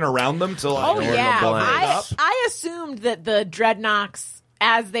illusion around them till like, I assumed that the Dreadnoks,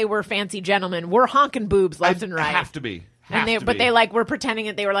 as they were fancy gentlemen, were honking boobs left and right. Have to be. But they like were pretending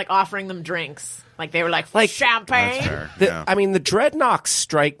that they were like offering them drinks. Like they were like champagne. I mean, the Dreadnoks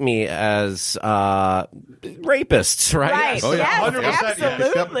strike me as rapists, right? Right. Oh, yeah. Yes, 100%,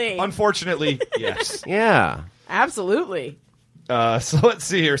 absolutely. Yes. Unfortunately, yes. Yeah. Absolutely. So let's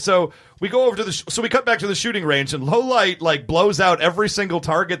see here. So we go over to so we cut back to the shooting range, and Lowlight like blows out every single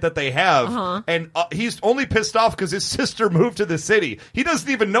target that they have, and he's only pissed off because his sister moved to the city. He doesn't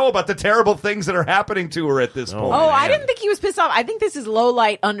even know about the terrible things that are happening to her at this point. I didn't think he was pissed off. I think this is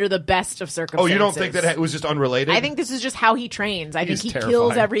Lowlight under the best of circumstances. Oh, you don't think that it was just unrelated? I think this is just how he trains. I think he terrifying.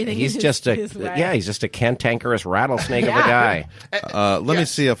 kills everything. He's in just his way. he's just a cantankerous rattlesnake of a guy. Let me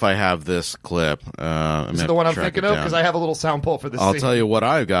see if I have this clip. This is the one I'm thinking of because I have a little sound pull for this. I'll scene. tell you what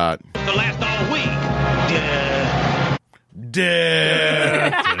I've got. The last all week.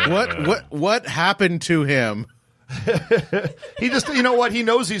 What happened to him? He just, you know what? He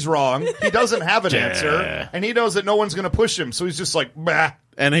knows he's wrong. He doesn't have an answer, and he knows that no one's going to push him. So he's just like, bah.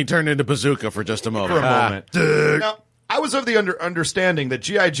 And he turned into Bazooka for just a moment. For a moment. Now, I was of the understanding that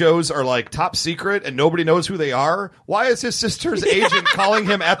G.I. Joes are like top secret and nobody knows who they are. Why is his sister's agent calling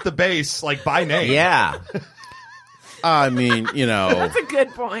him at the base like by name? Yeah. I mean, you know. That's a good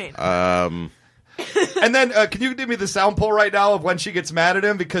point. And then, can you give me the sound pull right now of when she gets mad at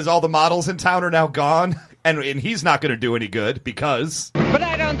him because all the models in town are now gone, and he's not going to do any good because. But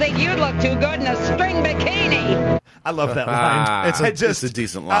I don't think you'd look too good in a string bikini. I love that line. It's a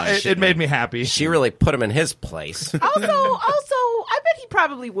decent line. It made me happy. She really put him in his place. Also, I bet he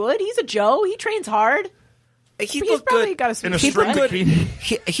probably would. He's a Joe. He trains hard. He'd He's look probably good got a sweet string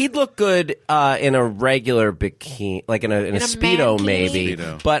bikini. He'd look good in a regular bikini, like in a Speedo mankini. maybe,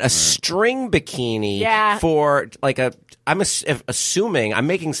 but a string bikini for like a. I'm assuming I'm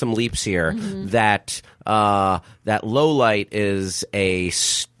making some leaps here that that Lowlight is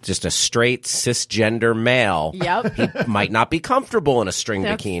just a straight cisgender male. Yep. He might not be comfortable in a string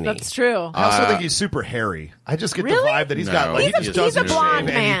bikini. That's true. I also think he's super hairy. I just get the vibe that he's got like No, he just he's a doesn't blonde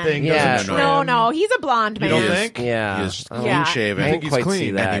shave man. anything. Yeah. doesn't No, trim. he's a blonde man. You don't think? Yeah. He's clean Yeah. shaven. I didn't quite clean.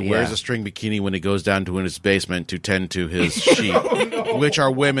 see that. And he wears a string bikini when he goes down to his basement to tend to his sheep, which are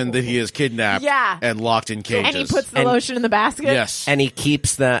women that he has kidnapped and locked in cages. And he puts the lotion in the basket. Yes. And he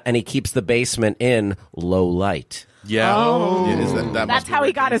keeps the basement in low light. Yeah. Oh. That That's must be how where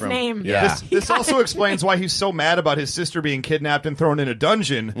he it got came his from. name. Yeah. This also explains why he's so mad about his sister being kidnapped and thrown in a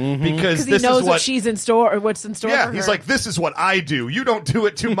dungeon because Because he this knows is what she's in store or what's in store. Yeah, for he's her. like, this is what I do. You don't do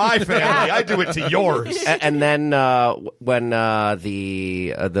it to my family. I do it to yours. And then when when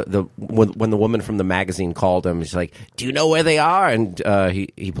the woman from the magazine called him, he's like, "Do you know where they are?" And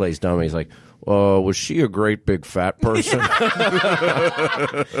he plays dumb. He's like, "Was she a great big fat person?"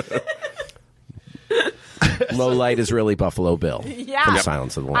 Low light is really Buffalo Bill from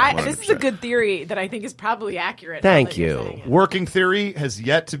Silence of the Lambs. This is a good theory that I think is probably accurate. Thank you. Working theory has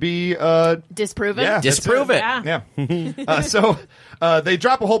yet to be Disproven? Yeah, Disprove it. Yeah. So they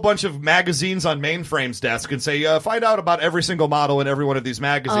drop a whole bunch of magazines on Mainframe's desk and say, find out about every single model in every one of these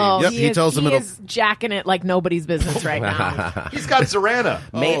magazines. Oh, Yep, he tells them he it'll- is jacking it like nobody's business right now. He's got Zorana.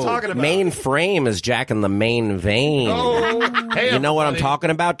 What are you talking about? Mainframe is jacking the main vein. Oh, hey, You know what I'm everybody. talking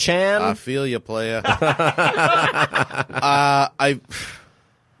about, Chan? I feel you, playa.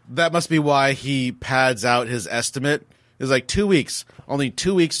 That must be why he pads out his estimate. It's like 2 weeks. Only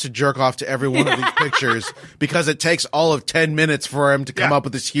 2 weeks to jerk off to every one of these pictures because it takes all of 10 minutes for him to come up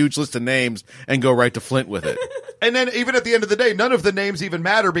with this huge list of names and go right to Flint with it. And then even at the end of the day, none of the names even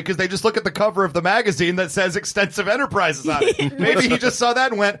matter because they just look at the cover of the magazine that says Extensive Enterprises on it. Maybe he just saw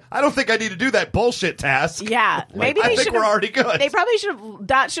that and went, I don't think I need to do that bullshit task. Yeah, maybe I they think should. we're already good. They probably should have.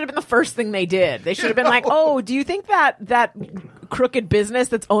 That should have been the first thing they did. They should have been like, "Oh, do you think that crooked business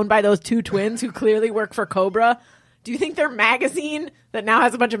that's owned by those two twins who clearly work for Cobra? Do you think their magazine that now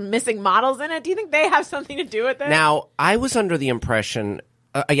has a bunch of missing models in it? Do you think they have something to do with it?" Now, I was under the impression...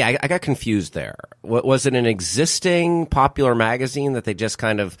 I got confused there. Was it an existing popular magazine that they just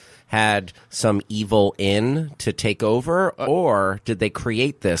kind of had some evil in to take over? Or did they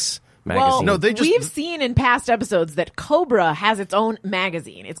create this magazine. Well, we've seen in past episodes that Cobra has its own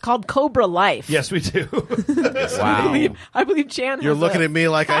magazine. It's called Cobra Life. Yes, we do. Wow. I believe Chan. You're has looking a, at me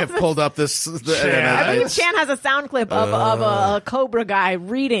like I have pulled up this. I believe Chan has a sound clip of a Cobra guy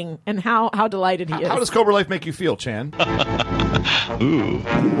reading and how delighted he is. How does Cobra Life make you feel, Chan? Ooh.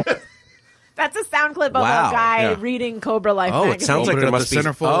 That's a sound clip of Wow. a guy Yeah. reading Cobra Life Oh, magazine. it sounds like Open there it up must the be.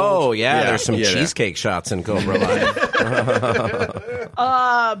 centerfold. Oh, yeah, Yeah. there's some Yeah. cheesecake shots in Cobra Life.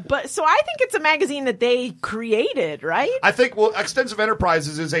 But so I think it's a magazine that they created, right? I think, Extensive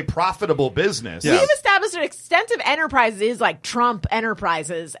Enterprises is a profitable business. Yeah. We've established that Extensive Enterprises is like Trump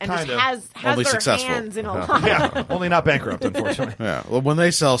Enterprises and Kind just of. has Only their successful. hands in a lot. Yeah, only not bankrupt, unfortunately. Yeah. Well, when they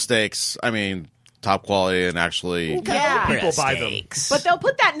sell steaks, I mean, top quality and actually. Yeah. People buy them. But they'll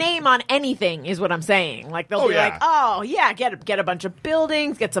put that name on anything, is what I'm saying. Like they'll Oh, be yeah. like, "Oh yeah, get a bunch of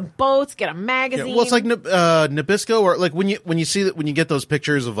buildings, get some boats, get a Yeah, magazine." well, it's like Nabisco, or like when you see that when you get those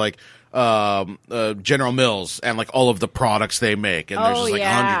pictures of like General Mills and like all of the products they make, and there's Oh, just like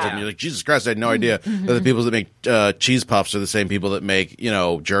yeah. hundreds, and you're like, Jesus Christ, I had no idea that the people that make cheese puffs are the same people that make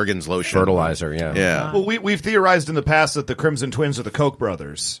Jergens lotion, Fertilizer, yeah. Yeah. Well, we've theorized in the past that the Crimson Twins are the Koch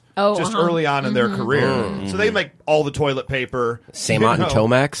brothers. Oh, just uh-huh. early on in their career. So they make all the toilet paper. Samot and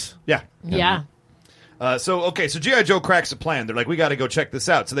Tomax? Yeah. yeah. So G.I. Joe cracks a plan. They're like, we got to go check this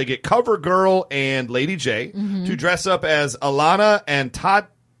out. So they get CoverGirl and Lady J to dress up as Alana and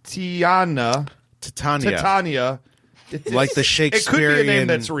Titania. Like the It could be a name Shakespearean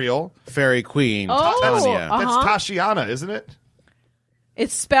that's real. fairy queen, Oh, Titania. uh-huh. That's Tashiana, isn't it?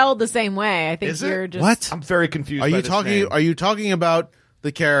 It's spelled the same way. I think Is it? you're just What? I'm very confused. Are by you this talking? name. Are you talking about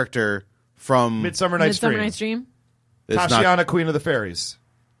the character from Midsummer Night's Midsummer Dream? Night's Dream. It's Tashiana, not- Queen of the Fairies.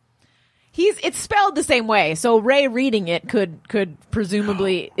 It's spelled the same way. So Ray reading it could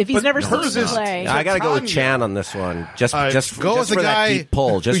presumably, if he's But never seen hers the is- play. I got to go with Tanya. Chan on this one. Just Go just with the for guy that deep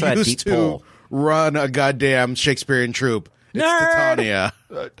pull. Just who for that used deep to pull. run a goddamn Shakespearean troupe. It's Nerd. Titania.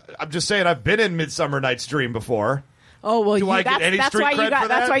 I'm just saying, I've been in Midsummer Night's Dream before. Oh well, Do I get any that's street why cred you got for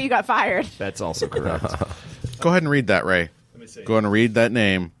that's that? why you got fired. That's also correct. Go ahead and read that, Ray. Let me see. Go ahead and read that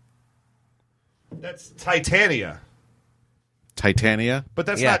name. That's Titania. Titania. But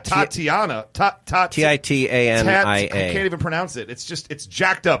that's Yeah, not Tatiana. Titania. I can't even pronounce it. It's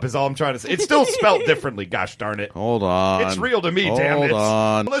jacked up is all I'm trying to say. It's still spelled differently, gosh darn it. Hold on. It's real to me, Hold damn it.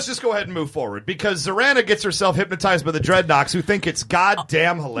 on. Let's just go ahead and move forward because Zorana gets herself hypnotized by the Dreadnoks who think it's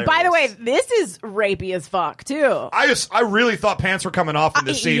goddamn hilarious. By the way, this is rapey as fuck too. I really thought pants were coming off in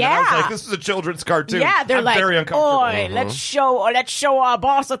this scene, and I was yeah. like, this is a children's cartoon. Yeah, they're I'm like, very uncomfortable. "Oi, let's show our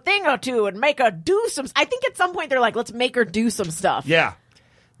boss a thing or two and make her do some." I think at some point they're like, "Let's make her do some stuff." Yeah.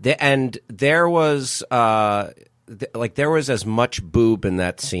 And there was there was as much boob in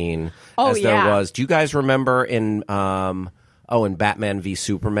that scene Oh, as there yeah. was. Do you guys remember in in Batman v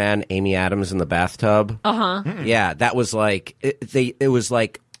Superman, Amy Adams in the bathtub? Yeah, that was like it was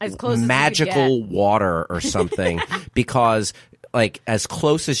like As close as you could magical get. water or something because like as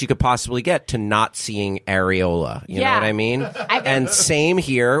close as you could possibly get to not seeing areola. You know Yeah. what I mean? And same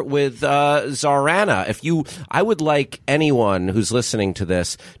here with Zarana. I would like anyone who's listening to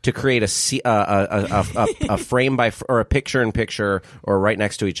this to create a frame by or a picture in picture or right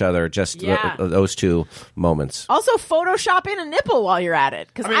next to each other. Just Yeah. those two moments. Also, Photoshop in a nipple while you're at it,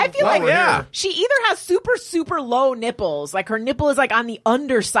 because I feel while like we're here. she either has super low nipples, like her nipple is like on the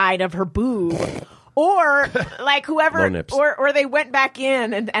underside of her boob, or like Low whoever, nips. or they went back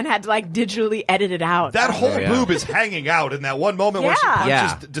in and had to like digitally edit it out. That whole yeah. boob is hanging out in that one moment where she Yeah. punches,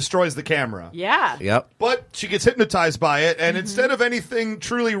 Yeah. destroys the camera. Yeah. Yep. But she gets hypnotized by it, and instead of anything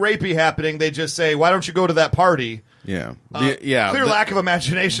truly rapey happening, they just say, "Why don't you go to that party?" Yeah. Clear lack of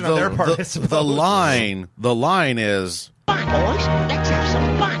imagination on their part. I suppose. The line is, Fun, boys. Let's have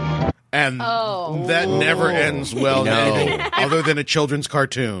some fun. and Oh. that never ends well in No. anything other than a children's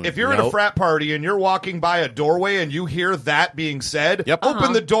cartoon. If you're at a frat party and you're walking by a doorway and you hear that being said, Yep.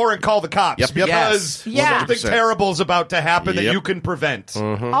 open the door and call the cops Yep, yep. because Yes. something 100%. terrible is about to happen that Yep. you can prevent.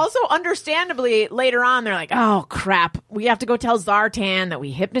 Also, understandably, later on, they're like, "Oh crap, we have to go tell Zartan that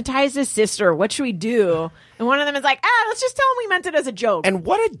we hypnotized his sister. What should we do?" And one of them is like, let's just tell him we meant it as a joke." And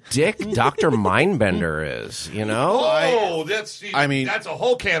what a dick Dr. Mindbender is, you know? Oh, that's a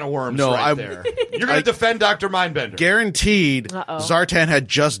whole can of worms No, right I- there. You're going to defend Dr. Mindbender. Guaranteed, Uh-oh. Zartan had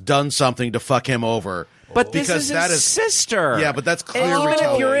just done something to fuck him over. But this Because is that his is- sister. Yeah, but that's clear And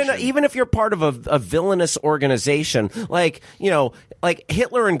retaliation. even if you're part of a villainous organization, like like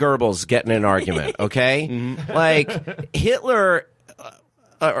Hitler and Goebbels getting in an argument, okay? Like Hitler.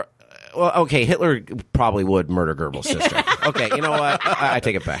 Well, okay, Hitler probably would murder Goebbels' sister. Okay, you know what? I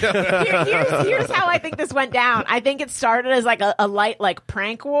take it back. Here's how I think this went down. I think it started as like a light like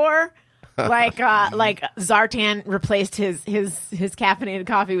prank war. Like Zartan replaced his caffeinated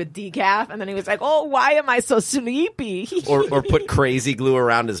coffee with decaf, and then he was like, "Oh, why am I so sleepy?" or put crazy glue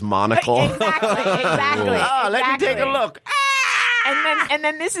around his monocle. Exactly. Let me take a look. And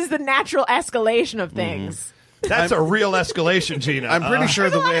then this is the natural escalation of things. That's a real escalation, Gina. I'm pretty sure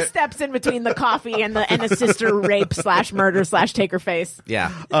There's a lot of steps in between the coffee and the sister rape / murder / take her face.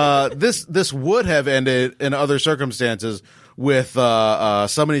 Yeah. This would have ended in other circumstances with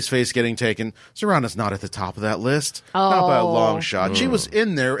somebody's face getting taken. Zarana's not at the top of that list. Not by a long shot. She was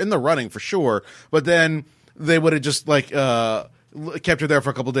in there, in the running for sure, but then they would have just like kept her there for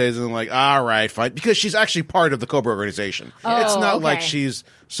a couple days and then like, all right, fine. Because she's actually part of the Cobra organization. It's not like she's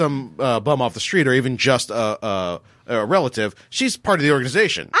some bum off the street or even just a relative. She's part of the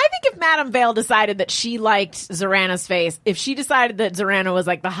organization. I think if Madame Vale decided that she liked Zorana's face, if she decided that Zorana was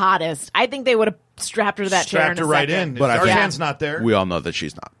like the hottest, I think they would have strapped her to that chair. Strapped her right in. But Zartan's not there. We all know that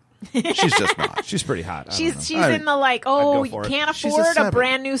she's not. She's just not. She's pretty hot. She's in the like, oh, you can't afford a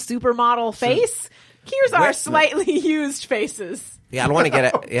brand new supermodel face? Here's our slightly used faces. Yeah, I don't want to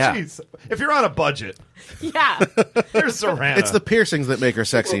get it. Yeah. Jeez. If you're on a budget. Yeah. Here's Zorana. It's the piercings that make her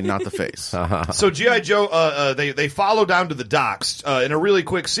sexy, not the face. So G.I. Joe, they follow down to the docks in a really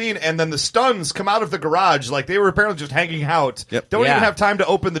quick scene, and then the Stuns come out of the garage like they were apparently just hanging out. Yep. Don't even have time to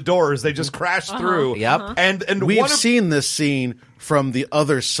open the doors. They just crash through. Yep. And we've seen this scene from the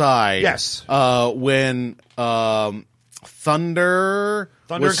other side. Yes. When Thunder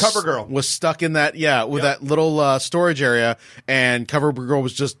and CoverGirl was stuck in that that little storage area, and CoverGirl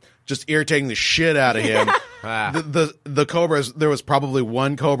was just irritating the shit out of him. The Cobras, there was probably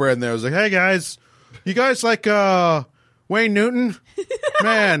one Cobra, and there was like, hey guys, you guys like Wayne Newton?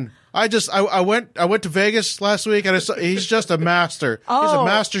 Man, I went to Vegas last week, and he's just a master. He's a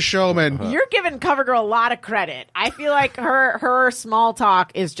master showman. You're giving CoverGirl a lot of credit. I feel like her small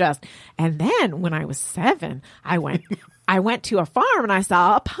talk is just, and then when I was 7, I went to a farm and I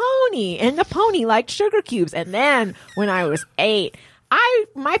saw a pony, and the pony liked sugar cubes. And then when I was 8,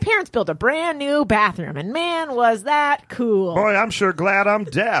 my parents built a brand new bathroom, and man, was that cool. Boy, I'm sure glad I'm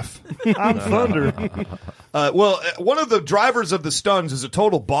deaf. I'm Thunder. One of the drivers of the Stuns is a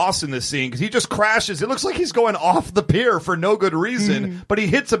total boss in this scene because he just crashes. It looks like he's going off the pier for no good reason, but he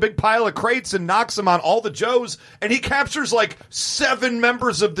hits a big pile of crates and knocks them on all the Joes, and he captures like 7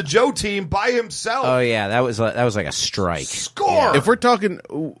 members of the Joe team by himself. Oh yeah, that was like a strike. Score. Yeah. If we're talking,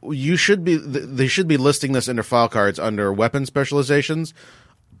 they should be listing this under file cards under weapon specializations,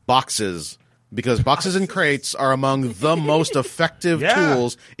 boxes. Because boxes and crates are among the most effective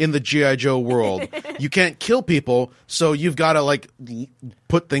tools in the G.I. Joe world. You can't kill people, so you've got to like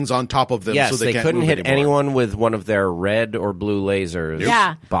put things on top of them. Yes, so they can't couldn't move hit anymore. anyone with one of their red or blue lasers.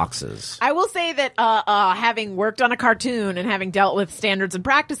 Yeah. Boxes. I will say that having worked on a cartoon and having dealt with standards and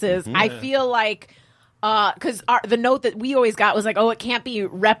practices, I feel like because the note that we always got was like, oh, it can't be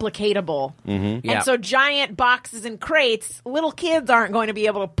replicatable. And so giant boxes and crates, little kids aren't going to be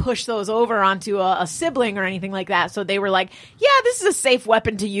able to push those over onto a sibling or anything like that. So they were like, yeah, this is a safe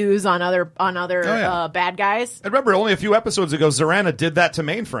weapon to use on other bad guys. And remember, only a few episodes ago, Zorana did that to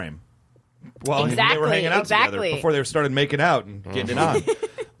Mainframe. Well, they were hanging out together before they started making out and getting it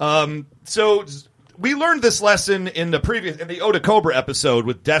on. So we learned this lesson in the Oda Cobra episode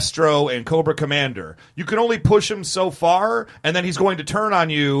with Destro and Cobra Commander. You can only push him so far, and then he's going to turn on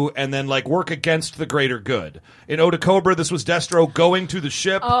you and then like work against the greater good. In Oda Cobra, this was Destro going to the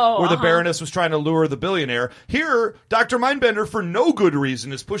ship where the Baroness was trying to lure the billionaire. Here, Dr. Mindbender, for no good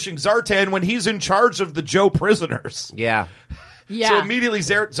reason, is pushing Zartan when he's in charge of the Joe prisoners. Yeah. Yeah. So immediately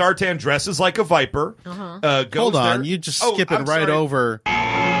Zartan dresses like a viper. Goes Hold on, there. you just skipping right over.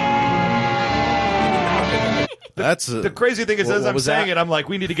 That's the crazy thing is, as I'm saying it, I'm like,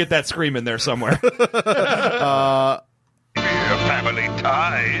 we need to get that scream in there somewhere. Family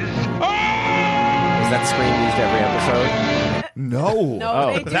ties. Is that scream used every episode?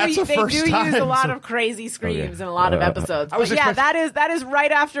 No, They do use a lot of crazy screams in a lot of episodes. But yeah, that is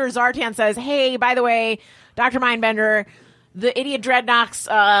right after Zartan says, hey, by the way, Dr. Mindbender, the idiot Dreadnoks,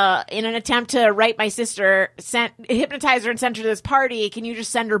 in an attempt to rape my sister, hypnotized her and sent her to this party. Can you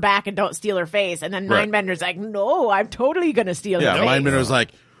just send her back and don't steal her face? And then Mindbender's like, no, I'm totally going to steal her face. Mindbender's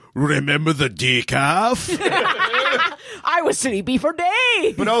like, remember the decaf? I was sleepy for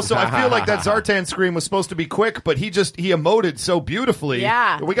days. But also, I feel like that Zartan scream was supposed to be quick, but he emoted so beautifully.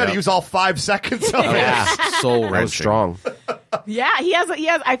 Yeah. We got to use all 5 seconds of it. Yeah. Soul That was strong. Yeah, he has.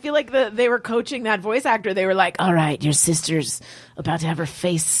 I feel like they were coaching that voice actor. They were like, "All right, your sister's about to have her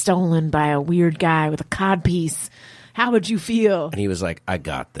face stolen by a weird guy with a codpiece. How would you feel?" And he was like, "I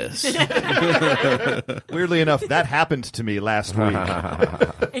got this." Weirdly enough, that happened to me last week.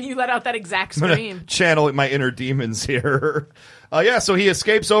 And you let out that exact scream. Channel my inner demons here. So he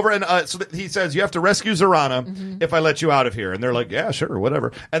escapes over, and he says, "You have to rescue Zorana if I let you out of here." And they're like, "Yeah, sure,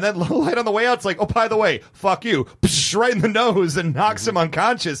 whatever." And then Lowlight on the way out, it's like, "Oh, by the way, fuck you," Psh, right in the nose, and knocks him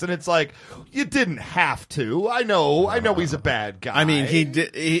unconscious. And it's like, you didn't have to. I know he's a bad guy. I mean,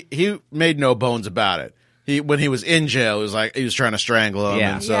 he made no bones about it. When he was in jail, it was like he was trying to strangle him.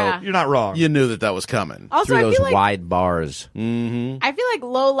 Yeah. And so you're not wrong. You knew that was coming. Also, through I those feel like, wide bars. Mm-hmm. I feel like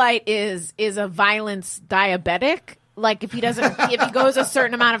Lowlight is a violence diabetic. Like if he goes a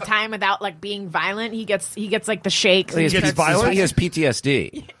certain amount of time without like being violent, he gets like the shakes. He gets violent? He has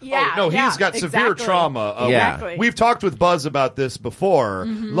PTSD. Yeah, no, he's got severe exactly. trauma. Exactly. We've talked with Buzz about this before.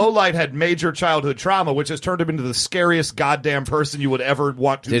 Lowlight had major childhood trauma, which has turned him into the scariest goddamn person you would ever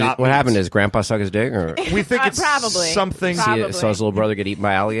want to not What meet. happened? His grandpa suck his dick? Or We think it's Probably. something. Probably. saw his little brother get eaten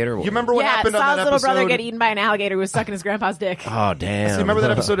by an alligator? You remember what happened saw on his that little episode? brother get eaten by an alligator who was sucking his grandpa's dick. Oh, damn. So you remember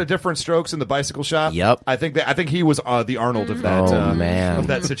that episode of Different Strokes in the bicycle shop? Yep. I think he was the Arnold of that. Man. Of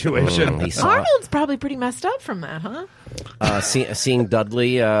that situation. He saw Arnold's probably pretty messed up from that, huh? seeing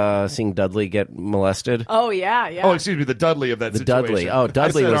Dudley get molested. Oh yeah. Oh, excuse me, the Dudley of that situation. Dudley. Oh,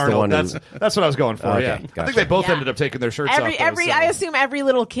 Dudley I said was the Arnold. one who- That's what I was going for. Okay, Yeah, gotcha. I think they both Yeah. ended up taking their shirts off. I assume every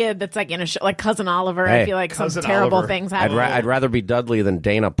little kid that's like in a show, like Cousin Oliver. Hey. I feel like some Cousin terrible Oliver. things I'd happen. rather be Dudley than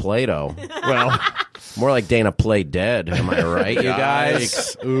Dana Plato. Well, More like Dana Play Dead. Am I right, you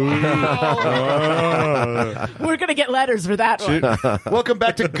guys? We're gonna get letters for that one. welcome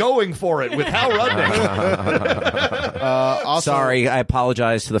back to Going For It with Hal Rudnick. Sorry, I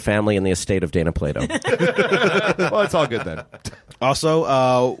apologize to the family and the estate of Dana Plato. Well, it's all good then.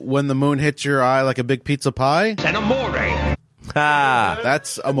 Also, when the moon hits your eye like a big pizza pie, An amore.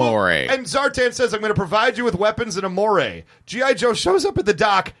 that's amore. And Zartan says, "I'm going to provide you with weapons and a moray." G.I. Joe shows up at the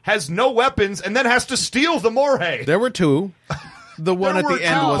dock, has no weapons, and then has to steal the moray. There were two. The one There at were the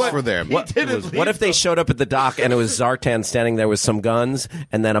end two, was but for them. he didn't leave What if they them. showed up at the dock and it was Zartan standing there with some guns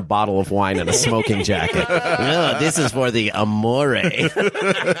and then a bottle of wine and a smoking jacket? No, this is for the amore.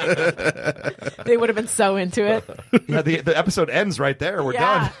 They would have been so into it. Yeah, the episode ends right there. We're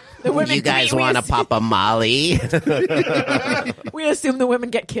done. The women, You guys we want to assume- pop a molly? We assume the women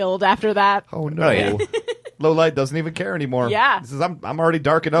get killed after that. Oh no. Oh, yeah. Lowlight doesn't even care anymore. Yeah. He says, I'm already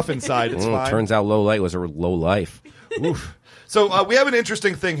dark enough inside. It's fine. Turns out Low Light was a low life. Oof. So we have an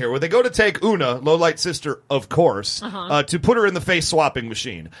interesting thing here where they go to take Una, Lowlight's sister, of course, to put her in the face swapping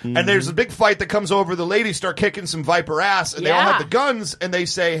machine. And there's a big fight that comes over. The ladies start kicking some Viper ass, and they all have the guns, and they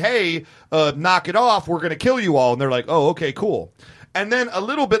say, "Hey, knock it off. We're going to kill you all." And they're like, "Oh, okay, cool." And then a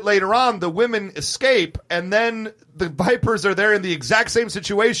little bit later on, the women escape, and then the Vipers are there in the exact same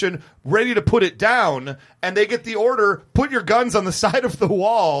situation, ready to put it down, and they get the order, put your guns on the side of the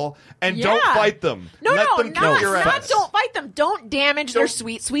wall, and don't fight them. No, Let no, them kill your not ass. don't fight them. Don't damage their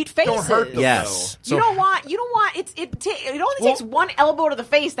sweet, sweet faces. Don't hurt them, Yes. though. You don't want. It only takes one elbow to the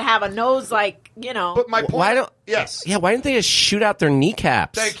face to have a nose like But my point... Why don't? Yes. Yeah. Why didn't they just shoot out their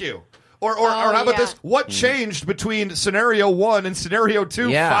kneecaps? Thank you. Or how about this? What changed between scenario 1 and scenario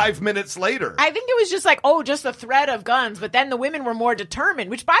 2 5 minutes later? I think it was just like, just the threat of guns, but then the women were more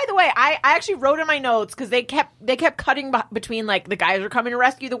determined, which, by the way, I actually wrote in my notes because they kept cutting between, like, the guys are coming to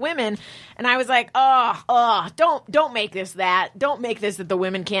rescue the women, and I was like, don't make this that. Don't make this that the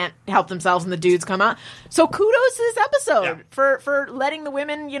women can't help themselves and the dudes come out. So kudos to this episode for letting the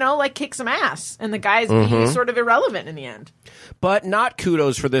women, kick some ass, and the guys being sort of irrelevant in the end. But not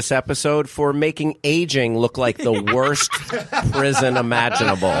kudos for this episode for making aging look like the worst prison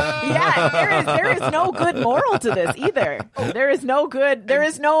imaginable. Yeah, there is no good moral to this either. There's no PSA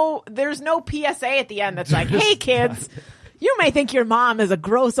at the end that's like, hey kids, you may think your mom is a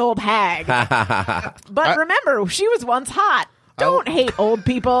gross old hag, but remember, she was once hot. Don't hate old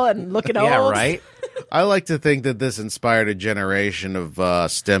people and look at old. Yeah, right? I like to think that this inspired a generation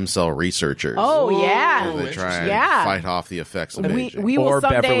of stem cell researchers. Oh, yeah. They try and Yeah. fight off the effects of aging. We will Or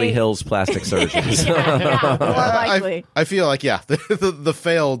someday... Beverly Hills plastic surgeons. more likely. I feel like, the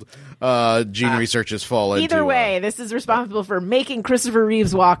failed gene researchers fall into... Either way, this is responsible for making Christopher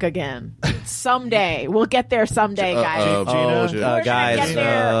Reeves walk again. Someday. We'll get there someday, guys. Guys.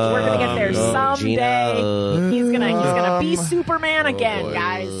 We're going to get there someday. Gina. He's gonna be Superman again,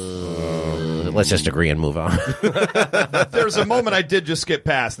 guys. let's just agree and move on. There's a moment I did just skip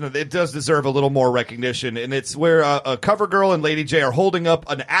past, and it does deserve a little more recognition, and it's where a CoverGirl and Lady J are holding up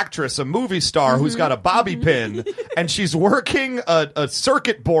an actress, a movie star, who's got a bobby pin, and she's working a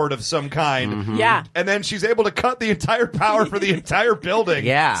circuit board of some kind. Yeah. And then she's able to cut the entire power for the entire building.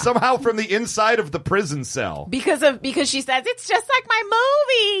 Yeah. Somehow from the inside of the prison cell. Because she says, it's just like my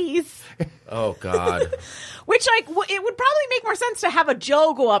movies. Oh, God. Which, like, it would probably make more sense to have a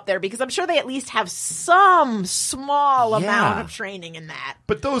Joe go up there because I'm sure they at least have some amount of training in that.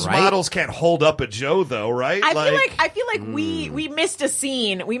 But those models can't hold up a Joe, though, right? I feel like we missed a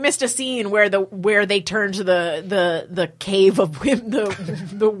scene. We missed a scene where they turned to the cave of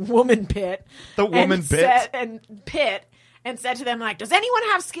the woman pit. The woman pit. And said to them, like, does anyone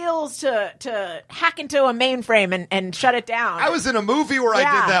have skills to hack into a mainframe and shut it down? I was in a movie where I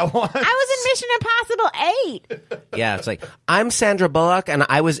did that once. I was in Mission Impossible 8. Yeah, it's like, I'm Sandra Bullock, and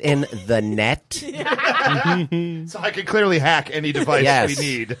I was in The Net. So I can clearly hack any device we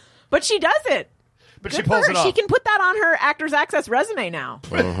need. But she does it. But Good she pulls for her. it off. She can put that on her Actors Access resume now.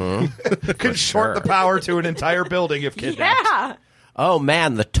 Can short the power to an entire building if kidnapped. Yeah. Oh,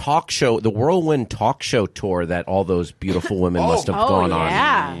 man, the Whirlwind talk show tour that all those beautiful women must have gone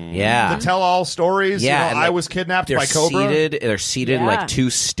on. Yeah. The tell-all stories. Yeah. I was kidnapped by Cobra. They're seated in like two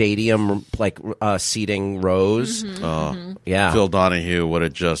stadium seating rows. Yeah. Phil Donahue would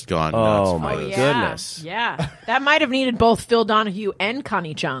have just gone nuts. Oh, my goodness. Yeah. That might have needed both Phil Donahue and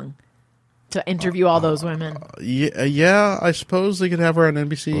Connie Chung to interview all those women. Yeah, I suppose they could have her on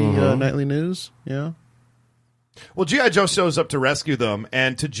NBC Nightly News. Yeah. Well, G.I. Joe shows up to rescue them,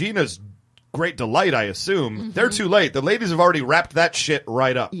 and to Gina's great delight, I assume, they're too late. The ladies have already wrapped that shit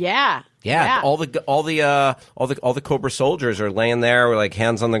right up. Yeah. Yeah, all the Cobra soldiers are laying there, like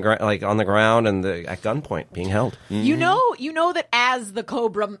hands on the ground, and at gunpoint, being held. You know that as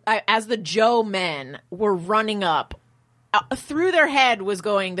the Joe men were running up, through their head was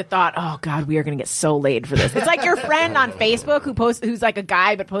going the thought, oh God, we are going to get so laid for this. It's like your friend on Facebook who's like a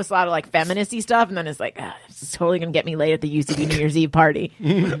guy but posts a lot of like feministy stuff, and then is like, this is totally going to get me laid at the UCB New Year's Eve party.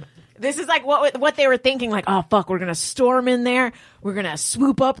 This is like what they were thinking, like, oh fuck, we're going to storm in there, we're going to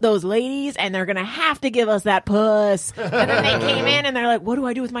swoop up those ladies, and they're going to have to give us that puss. And then they came in and they're like, what do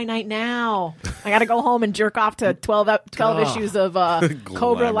I do with my night now? I got to go home and jerk off to 12 issues of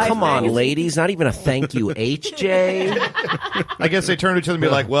Cobra Life Come on, magazine. ladies, not even a thank you, HJ. I guess they turn to each other and be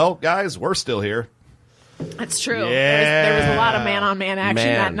like, well, guys, we're still here. That's true. Yeah. There was a lot of man-on-man action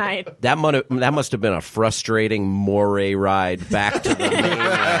that night. That must have been a frustrating moray ride back to the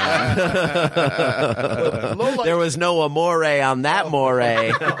mainland. There was no amore on that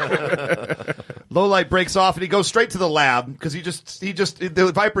moray. Lowlight breaks off and he goes straight to the lab because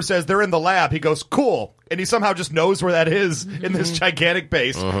the Viper says they're in the lab. He goes, cool. And he somehow just knows where that is in this gigantic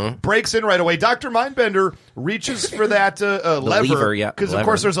base. Breaks in right away. Dr. Mindbender reaches for that lever. Because, of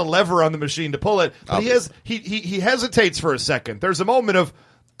course, there's a lever on the machine to pull it. But he hesitates for a second. There's a moment of,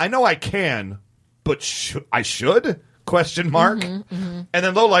 I know I can, but I should? Question mark. And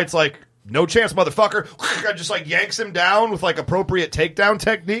then Lowlight's like, no chance, motherfucker. Just like yanks him down with like appropriate takedown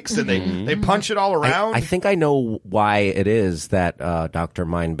techniques, and they punch it all around. I think I know why it is that Dr.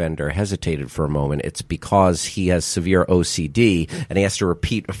 Mindbender hesitated for a moment. It's because he has severe OCD and he has to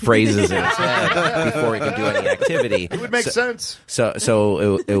repeat phrases in his head before he can do any activity. It would make sense.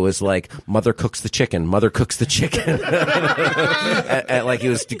 So it was like, mother cooks the chicken, mother cooks the chicken. and like he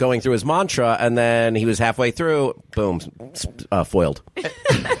was going through his mantra, and then he was halfway through, boom, foiled.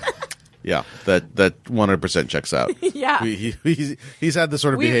 Yeah, that 100% checks out. Yeah. He's had this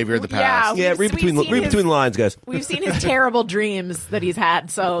sort of behavior in the past. Yeah, read between the lines, guys. We've seen his terrible dreams that he's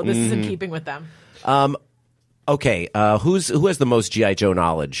had, so this is in keeping with them. Okay, who has the most G.I. Joe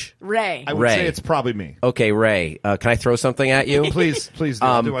knowledge? Ray. I would say it's probably me. Okay, Ray, can I throw something at you? Please do.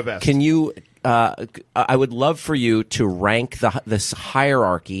 I'll do my best. Can you... I would love for you to rank this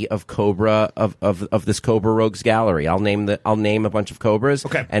hierarchy of Cobra of this Cobra Rogues gallery. I'll name a bunch of Cobras.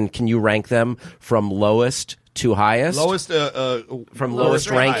 Okay. And can you rank them from lowest to highest? From lowest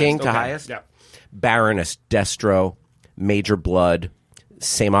ranking to highest. Yeah. Baroness Destro, Major Blood,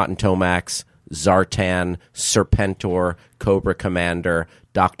 Samot and Tomax, Zartan, Serpentor, Cobra Commander,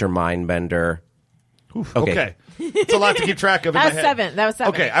 Dr. Mindbender. Okay. It's a lot to keep track of in my head. That was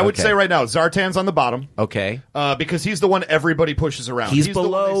 7. Okay, I would say right now, Zartan's on the bottom. Okay. Because he's the one everybody pushes around. He's the one they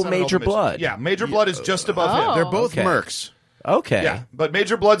below send on all Major the missions. Blood. Yeah, Major Blood is just above him. They're both Okay. mercs. Okay. Yeah, but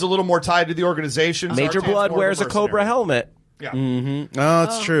Major Blood's a little more tied to the organization. Major Zartan's Blood more of wears a mercenary. Cobra helmet. Yeah. Oh,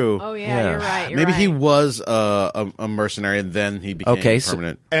 it's true. Oh, yeah, you're right. Maybe he was a mercenary and then he became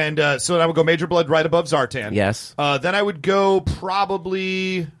permanent. And so I would go Major Blood right above Zartan. Yes. Then I would go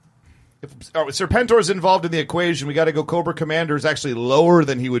probably... Serpentor's involved in the equation, we got to go Cobra Commander is actually lower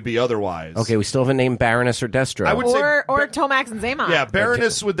than he would be otherwise. Okay, we still haven't named Baroness or Destro. I would say or Tomax and Xamot. Yeah,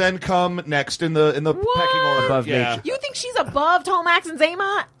 Baroness would then come next in the pecking order. Above yeah. Nature. You think she's above Tomax and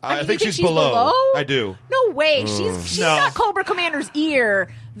Xamot? I You think she's below. I do. No way. She's got Cobra Commander's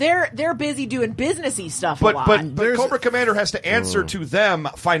ear. They're busy doing businessy stuff a lot. But Cobra Commander has to answer to them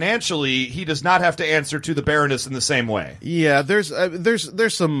financially. He does not have to answer to the Baroness in the same way. Yeah, there's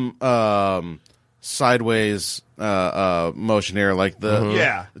some sideways motion here. Like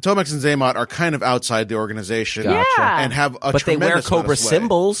the Tomax and Xamot are kind of outside the organization, and have a but they wear tremendous Cobra amount of sway.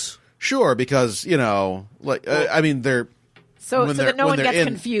 symbols. Sure, because I mean they're. So that no one gets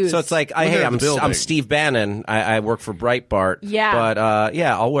confused. So it's like, hey, I'm Steve Bannon. I work for Breitbart. Yeah. But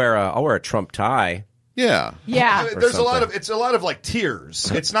I'll wear a Trump tie. Yeah. Yeah. There's a lot of like tiers.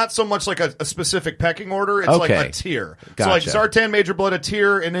 It's not so much like a specific pecking order. It's like a tier. Gotcha. So like Zartan, Major Blood, a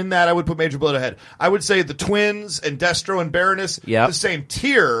tier, and in that I would put Major Blood ahead. I would say the twins and Destro and Baroness, the same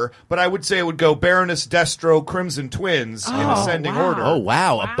tier, but I would say it would go Baroness, Destro, Crimson Twins in ascending order. Oh,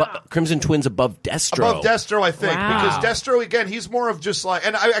 wow. Crimson Twins above Destro. Above Destro, I think. Because Destro, again, he's more of just like,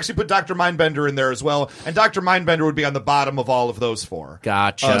 and I actually put Dr. Mindbender in there as well, and Dr. Mindbender would be on the bottom of all of those four.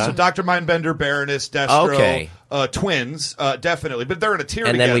 Gotcha. So Dr. Mindbender, Baroness, Destro, twins, definitely, but they're in a tier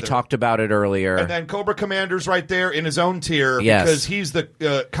and together. then we talked about it earlier. And then Cobra Commander's right there in his own tier because he's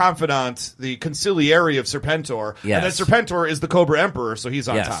the confidant, the conciliary of Serpentor. Yes. And then Serpentor is the Cobra Emperor, so he's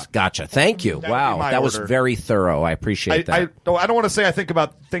on top. Gotcha. Thank you. That was very thorough. I appreciate that. I don't want to say I think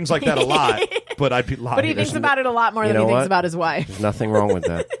about things like that a lot, but I'd be lying. But he thinks about it a lot more than he thinks about his wife. There's nothing wrong with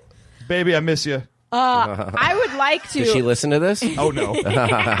that. Baby, I miss you. I would like to. Does she listen to this? Oh,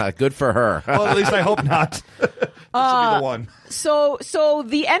 no. Good for her. Well, at least I hope not. This will be the one. So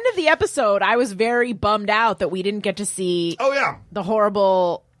the end of the episode, I was very bummed out that we didn't get to see the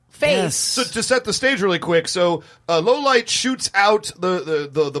horrible face. So to set the stage really quick, so Lowlight shoots out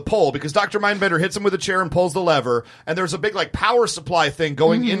the pole because Dr. Mindbender hits him with a chair and pulls the lever, and there's a big like power supply thing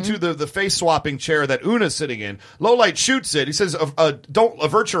going into the face swapping chair that Una's sitting in. Lowlight shoots it. He says, "Don't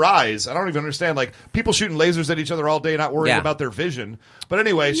avert your eyes." I don't even understand. Like people shooting lasers at each other all day, not worrying about their vision. But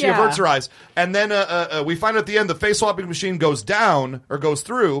anyway, she averts her eyes, and then we find at the end the face swapping machine goes down or goes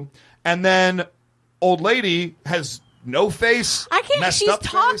through, and then old lady has no face. I can't. She's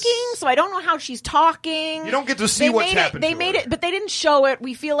talking, so I don't know how she's talking. You don't get to see what's happened. They made it, but they didn't show it.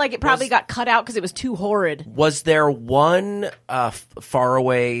 We feel like it probably got cut out because it was too horrid. Was there one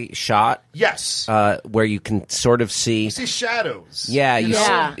faraway shot? Yes. Where you can sort of see. You see shadows.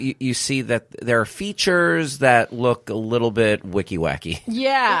 Yeah. You see that there are features that look a little bit wicky-wacky.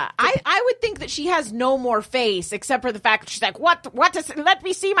 Yeah. I would think that she has no more face except for the fact that she's like, what does, let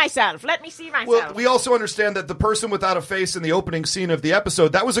me see myself. Let me see myself. Well, we also understand that the person without a face in the opening scene of the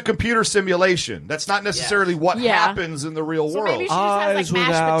episode, that was a computer simulation. That's not necessarily what happens in the real world. Maybe she just has like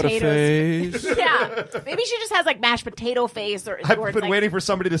mashed potatoes. Yeah. Maybe she just has like mashed potato face. I've been waiting for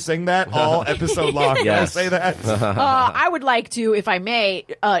somebody to sing that all episode long. Can I say that? I would like to, if I may,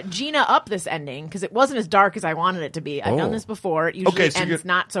 Gina up this ending because it wasn't as dark as I wanted it to be. I've done this before. It usually ends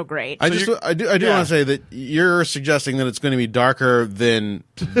not so great. I do want to say that you're suggesting that it's going to be darker than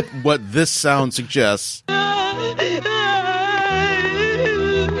what this sound suggests.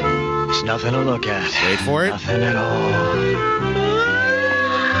 It's nothing to look at. Wait for it. Nothing at all.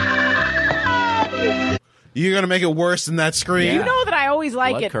 You're going to make it worse than that scream? You know that I always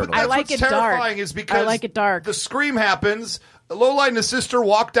like it. I like it dark. Terrifying is because I like it dark. The scream happens. Lowlight and his sister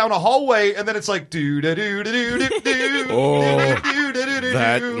walk down a hallway, and then it's like do do do do do do.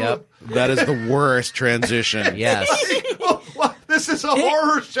 That is the worst transition. Yes. Well, this is a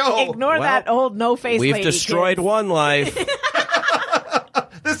horror show. Ignore that old no face. We've lady, destroyed kids. one life.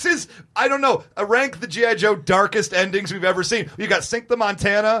 This is, I don't know, rank the G.I. Joe darkest endings we've ever seen. You got Sink the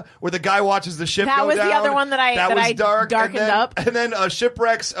Montana, where the guy watches the ship go down. That was the other one that I darkened up. And then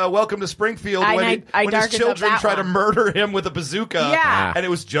Shipwreck's Welcome to Springfield, when his children try to murder him with a bazooka. Yeah. And it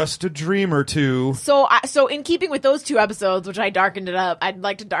was just a dream or two. So in keeping with those two episodes, which I darkened it up, I'd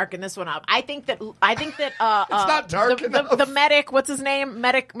like to darken this one up. I think that it's not dark enough. The medic, what's his name?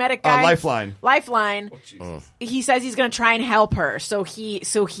 Medic guy? Lifeline. He says he's going to try and help her. So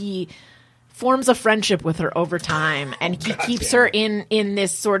he forms a friendship with her over time, and he keeps her in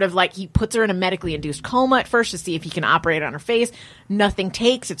this sort of like, he puts her in a medically induced coma at first to see if he can operate on her face. Nothing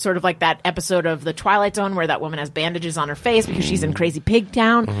takes. It's sort of like that episode of The Twilight Zone where that woman has bandages on her face because she's in Crazy Pig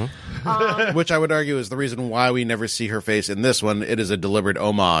Town. Which I would argue is the reason why we never see her face in this one. It is a deliberate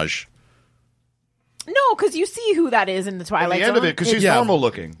homage. No, because you see who that is in The Twilight Zone. At the end of it, because she's normal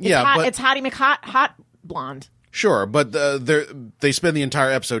looking. It's Hattie McHot, hot blonde. Sure, but they spend the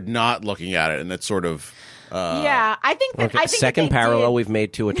entire episode not looking at it, and it's sort of. Yeah, I think that. Okay. I think Second that they parallel did. we've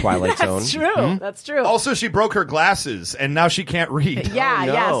made to a Twilight Zone. That's true. That's true. Also, she broke her glasses, and now she can't read. Yeah,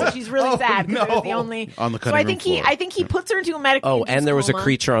 no. yeah. So she's really sad because it was the no. only. On the so cutting I think room he, floor. I think he puts her into a medical. Oh, and there was a coma.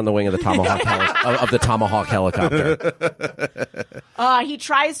 creature on the wing of the Tomahawk helicopter. He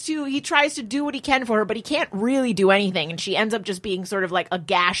tries to do what he can for her, but he can't really do anything, and she ends up just being sort of like a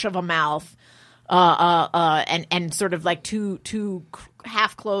gash of a mouth, and sort of like two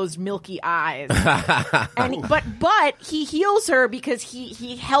half-closed milky eyes. but he heals her because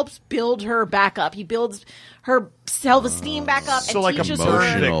he helps build her back up. He builds her self-esteem back up So and like teaches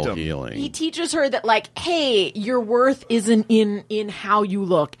Emotional her. healing. He teaches her that, like, hey, your worth isn't in how you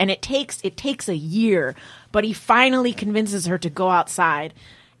look, and it takes a year, but he finally convinces her to go outside.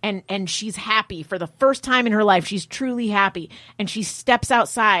 And she's happy for the first time in her life. She's truly happy. And she steps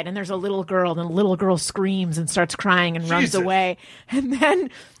outside, and there's a little girl, and the little girl screams and starts crying and runs away. And then,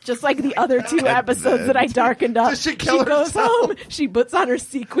 just like the other two episodes that I darkened up, Does she she kill goes herself? home, she puts on her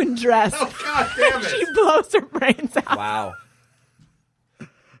sequin dress. Oh, God damn it. She blows her brains out. Wow.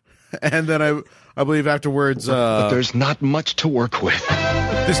 And then I believe afterwards, But there's not much to work with.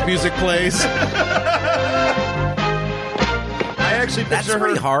 this music plays. I actually That's picture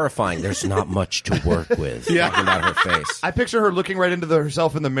pretty her. horrifying. There's not much to work with. Yeah. Talking about her face. I picture her looking right into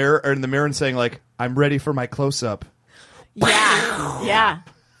herself in the mirror, and saying, like, "I'm ready for my close-up," Yeah. Yeah.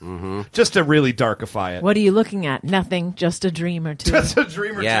 just to really darkify it. What are you looking at? Nothing. Just a dream or two. That's a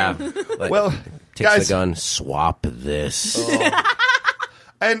dream or Yeah. two. Like, Well, takes guys, the gun. Swap this.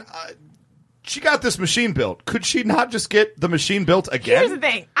 and she got this machine built. Could she not just get the machine built again? Here's the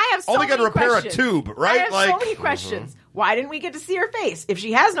thing. I have so Only many got to repair questions. a tube, right? I have so many questions. Why didn't we get to see her face? If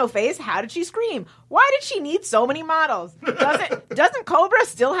she has no face, how did she scream? Why did she need so many models? Doesn't Cobra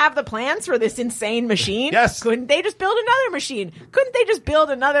still have the plans for this insane machine? Yes. Couldn't they just build another machine? Couldn't they just build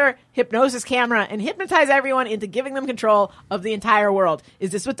another hypnosis camera and hypnotize everyone into giving them control of the entire world?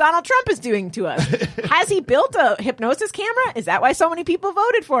 Is this what Donald Trump is doing to us? Has he built a hypnosis camera? Is that why so many people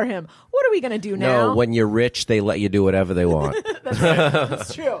voted for him? What are we going to do now? No, when you're rich, they let you do whatever they want.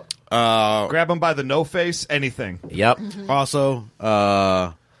 That's true. Grab him by the no face, anything. Yep. Also,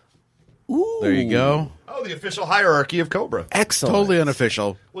 there you go. Oh, the official hierarchy of Cobra. Excellent. Totally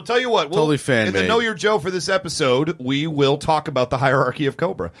unofficial. We'll tell you what. Totally fan-made. In the Know Your Joe for this episode, we will talk about the hierarchy of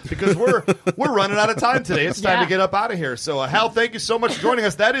Cobra because we're running out of time today. It's time to get up out of here. So, Hal, thank you so much for joining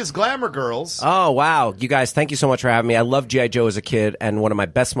us. That is Glamour Girls. Oh, wow. You guys, thank you so much for having me. I loved G.I. Joe as a kid, and one of my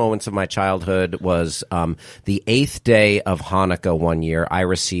best moments of my childhood was the 8th day of Hanukkah one year. I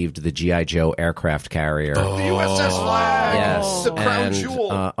received the G.I. Joe aircraft carrier. The USS flag. Yes. The crown And,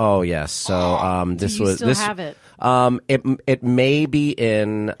 jewel. oh, yes. So this you was still have it? It may be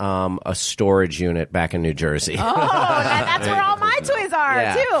in a storage unit back in New Jersey. Oh, that's where all my toys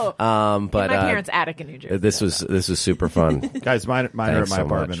are too. But in my parents' attic in New Jersey. this was super fun. Guys, mine are at Thanks my so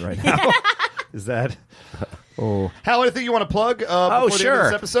apartment much. right now. Is that? Oh, Hal, anything you want to plug? Before the end of sure.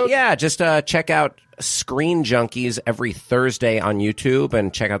 this episode? Yeah, just check out Screen Junkies every Thursday on YouTube,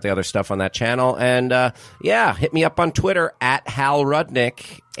 and check out the other stuff on that channel. And hit me up on Twitter at Hal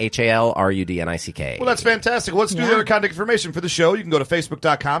Rudnick, HALRUDNICK. Well, that's fantastic. Let's do the other contact information for the show. You can go to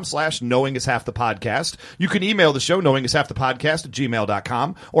facebook.com/knowingishalfthepodcast. You can email the show,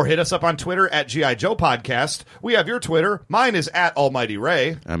 knowingishalfthepodcast@gmail.com, or hit us up on Twitter at G.I. Joe Podcast. We have your Twitter. Mine is at Almighty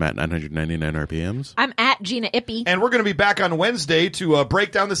Ray. I'm at 999 RPMs. I'm at Gina Ippy. And we're going to be back on Wednesday to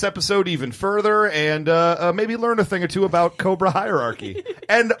break down this episode even further and maybe learn a thing or two about Cobra hierarchy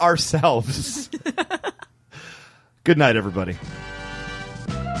and ourselves. Good night, everybody.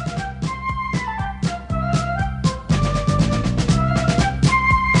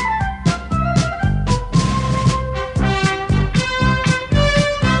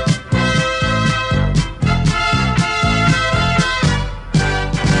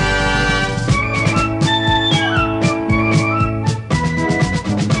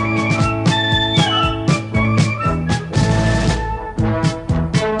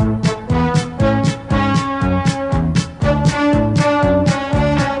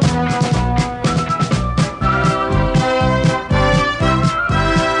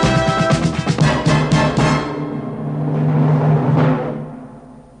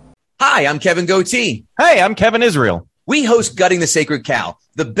 Hi, I'm Kevin Goatee. Hey, I'm Kevin Israel. We host Gutting the Sacred Cow,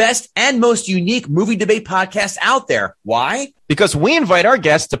 the best and most unique movie debate podcast out there. Why? Because we invite our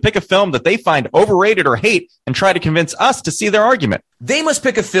guests to pick a film that they find overrated or hate and try to convince us to see their argument. They must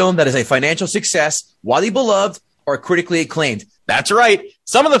pick a film that is a financial success, widely beloved, or critically acclaimed. That's right.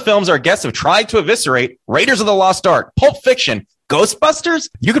 Some of the films our guests have tried to eviscerate: Raiders of the Lost Ark, Pulp Fiction, Ghostbusters?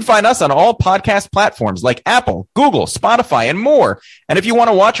 You can find us on all podcast platforms like Apple, Google, Spotify, and more. And if you want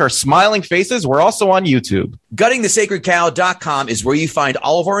to watch our smiling faces, we're also on YouTube. GuttingTheSacredCow.com is where you find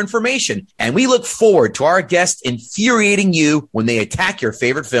all of our information, and we look forward to our guests infuriating you when they attack your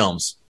favorite films.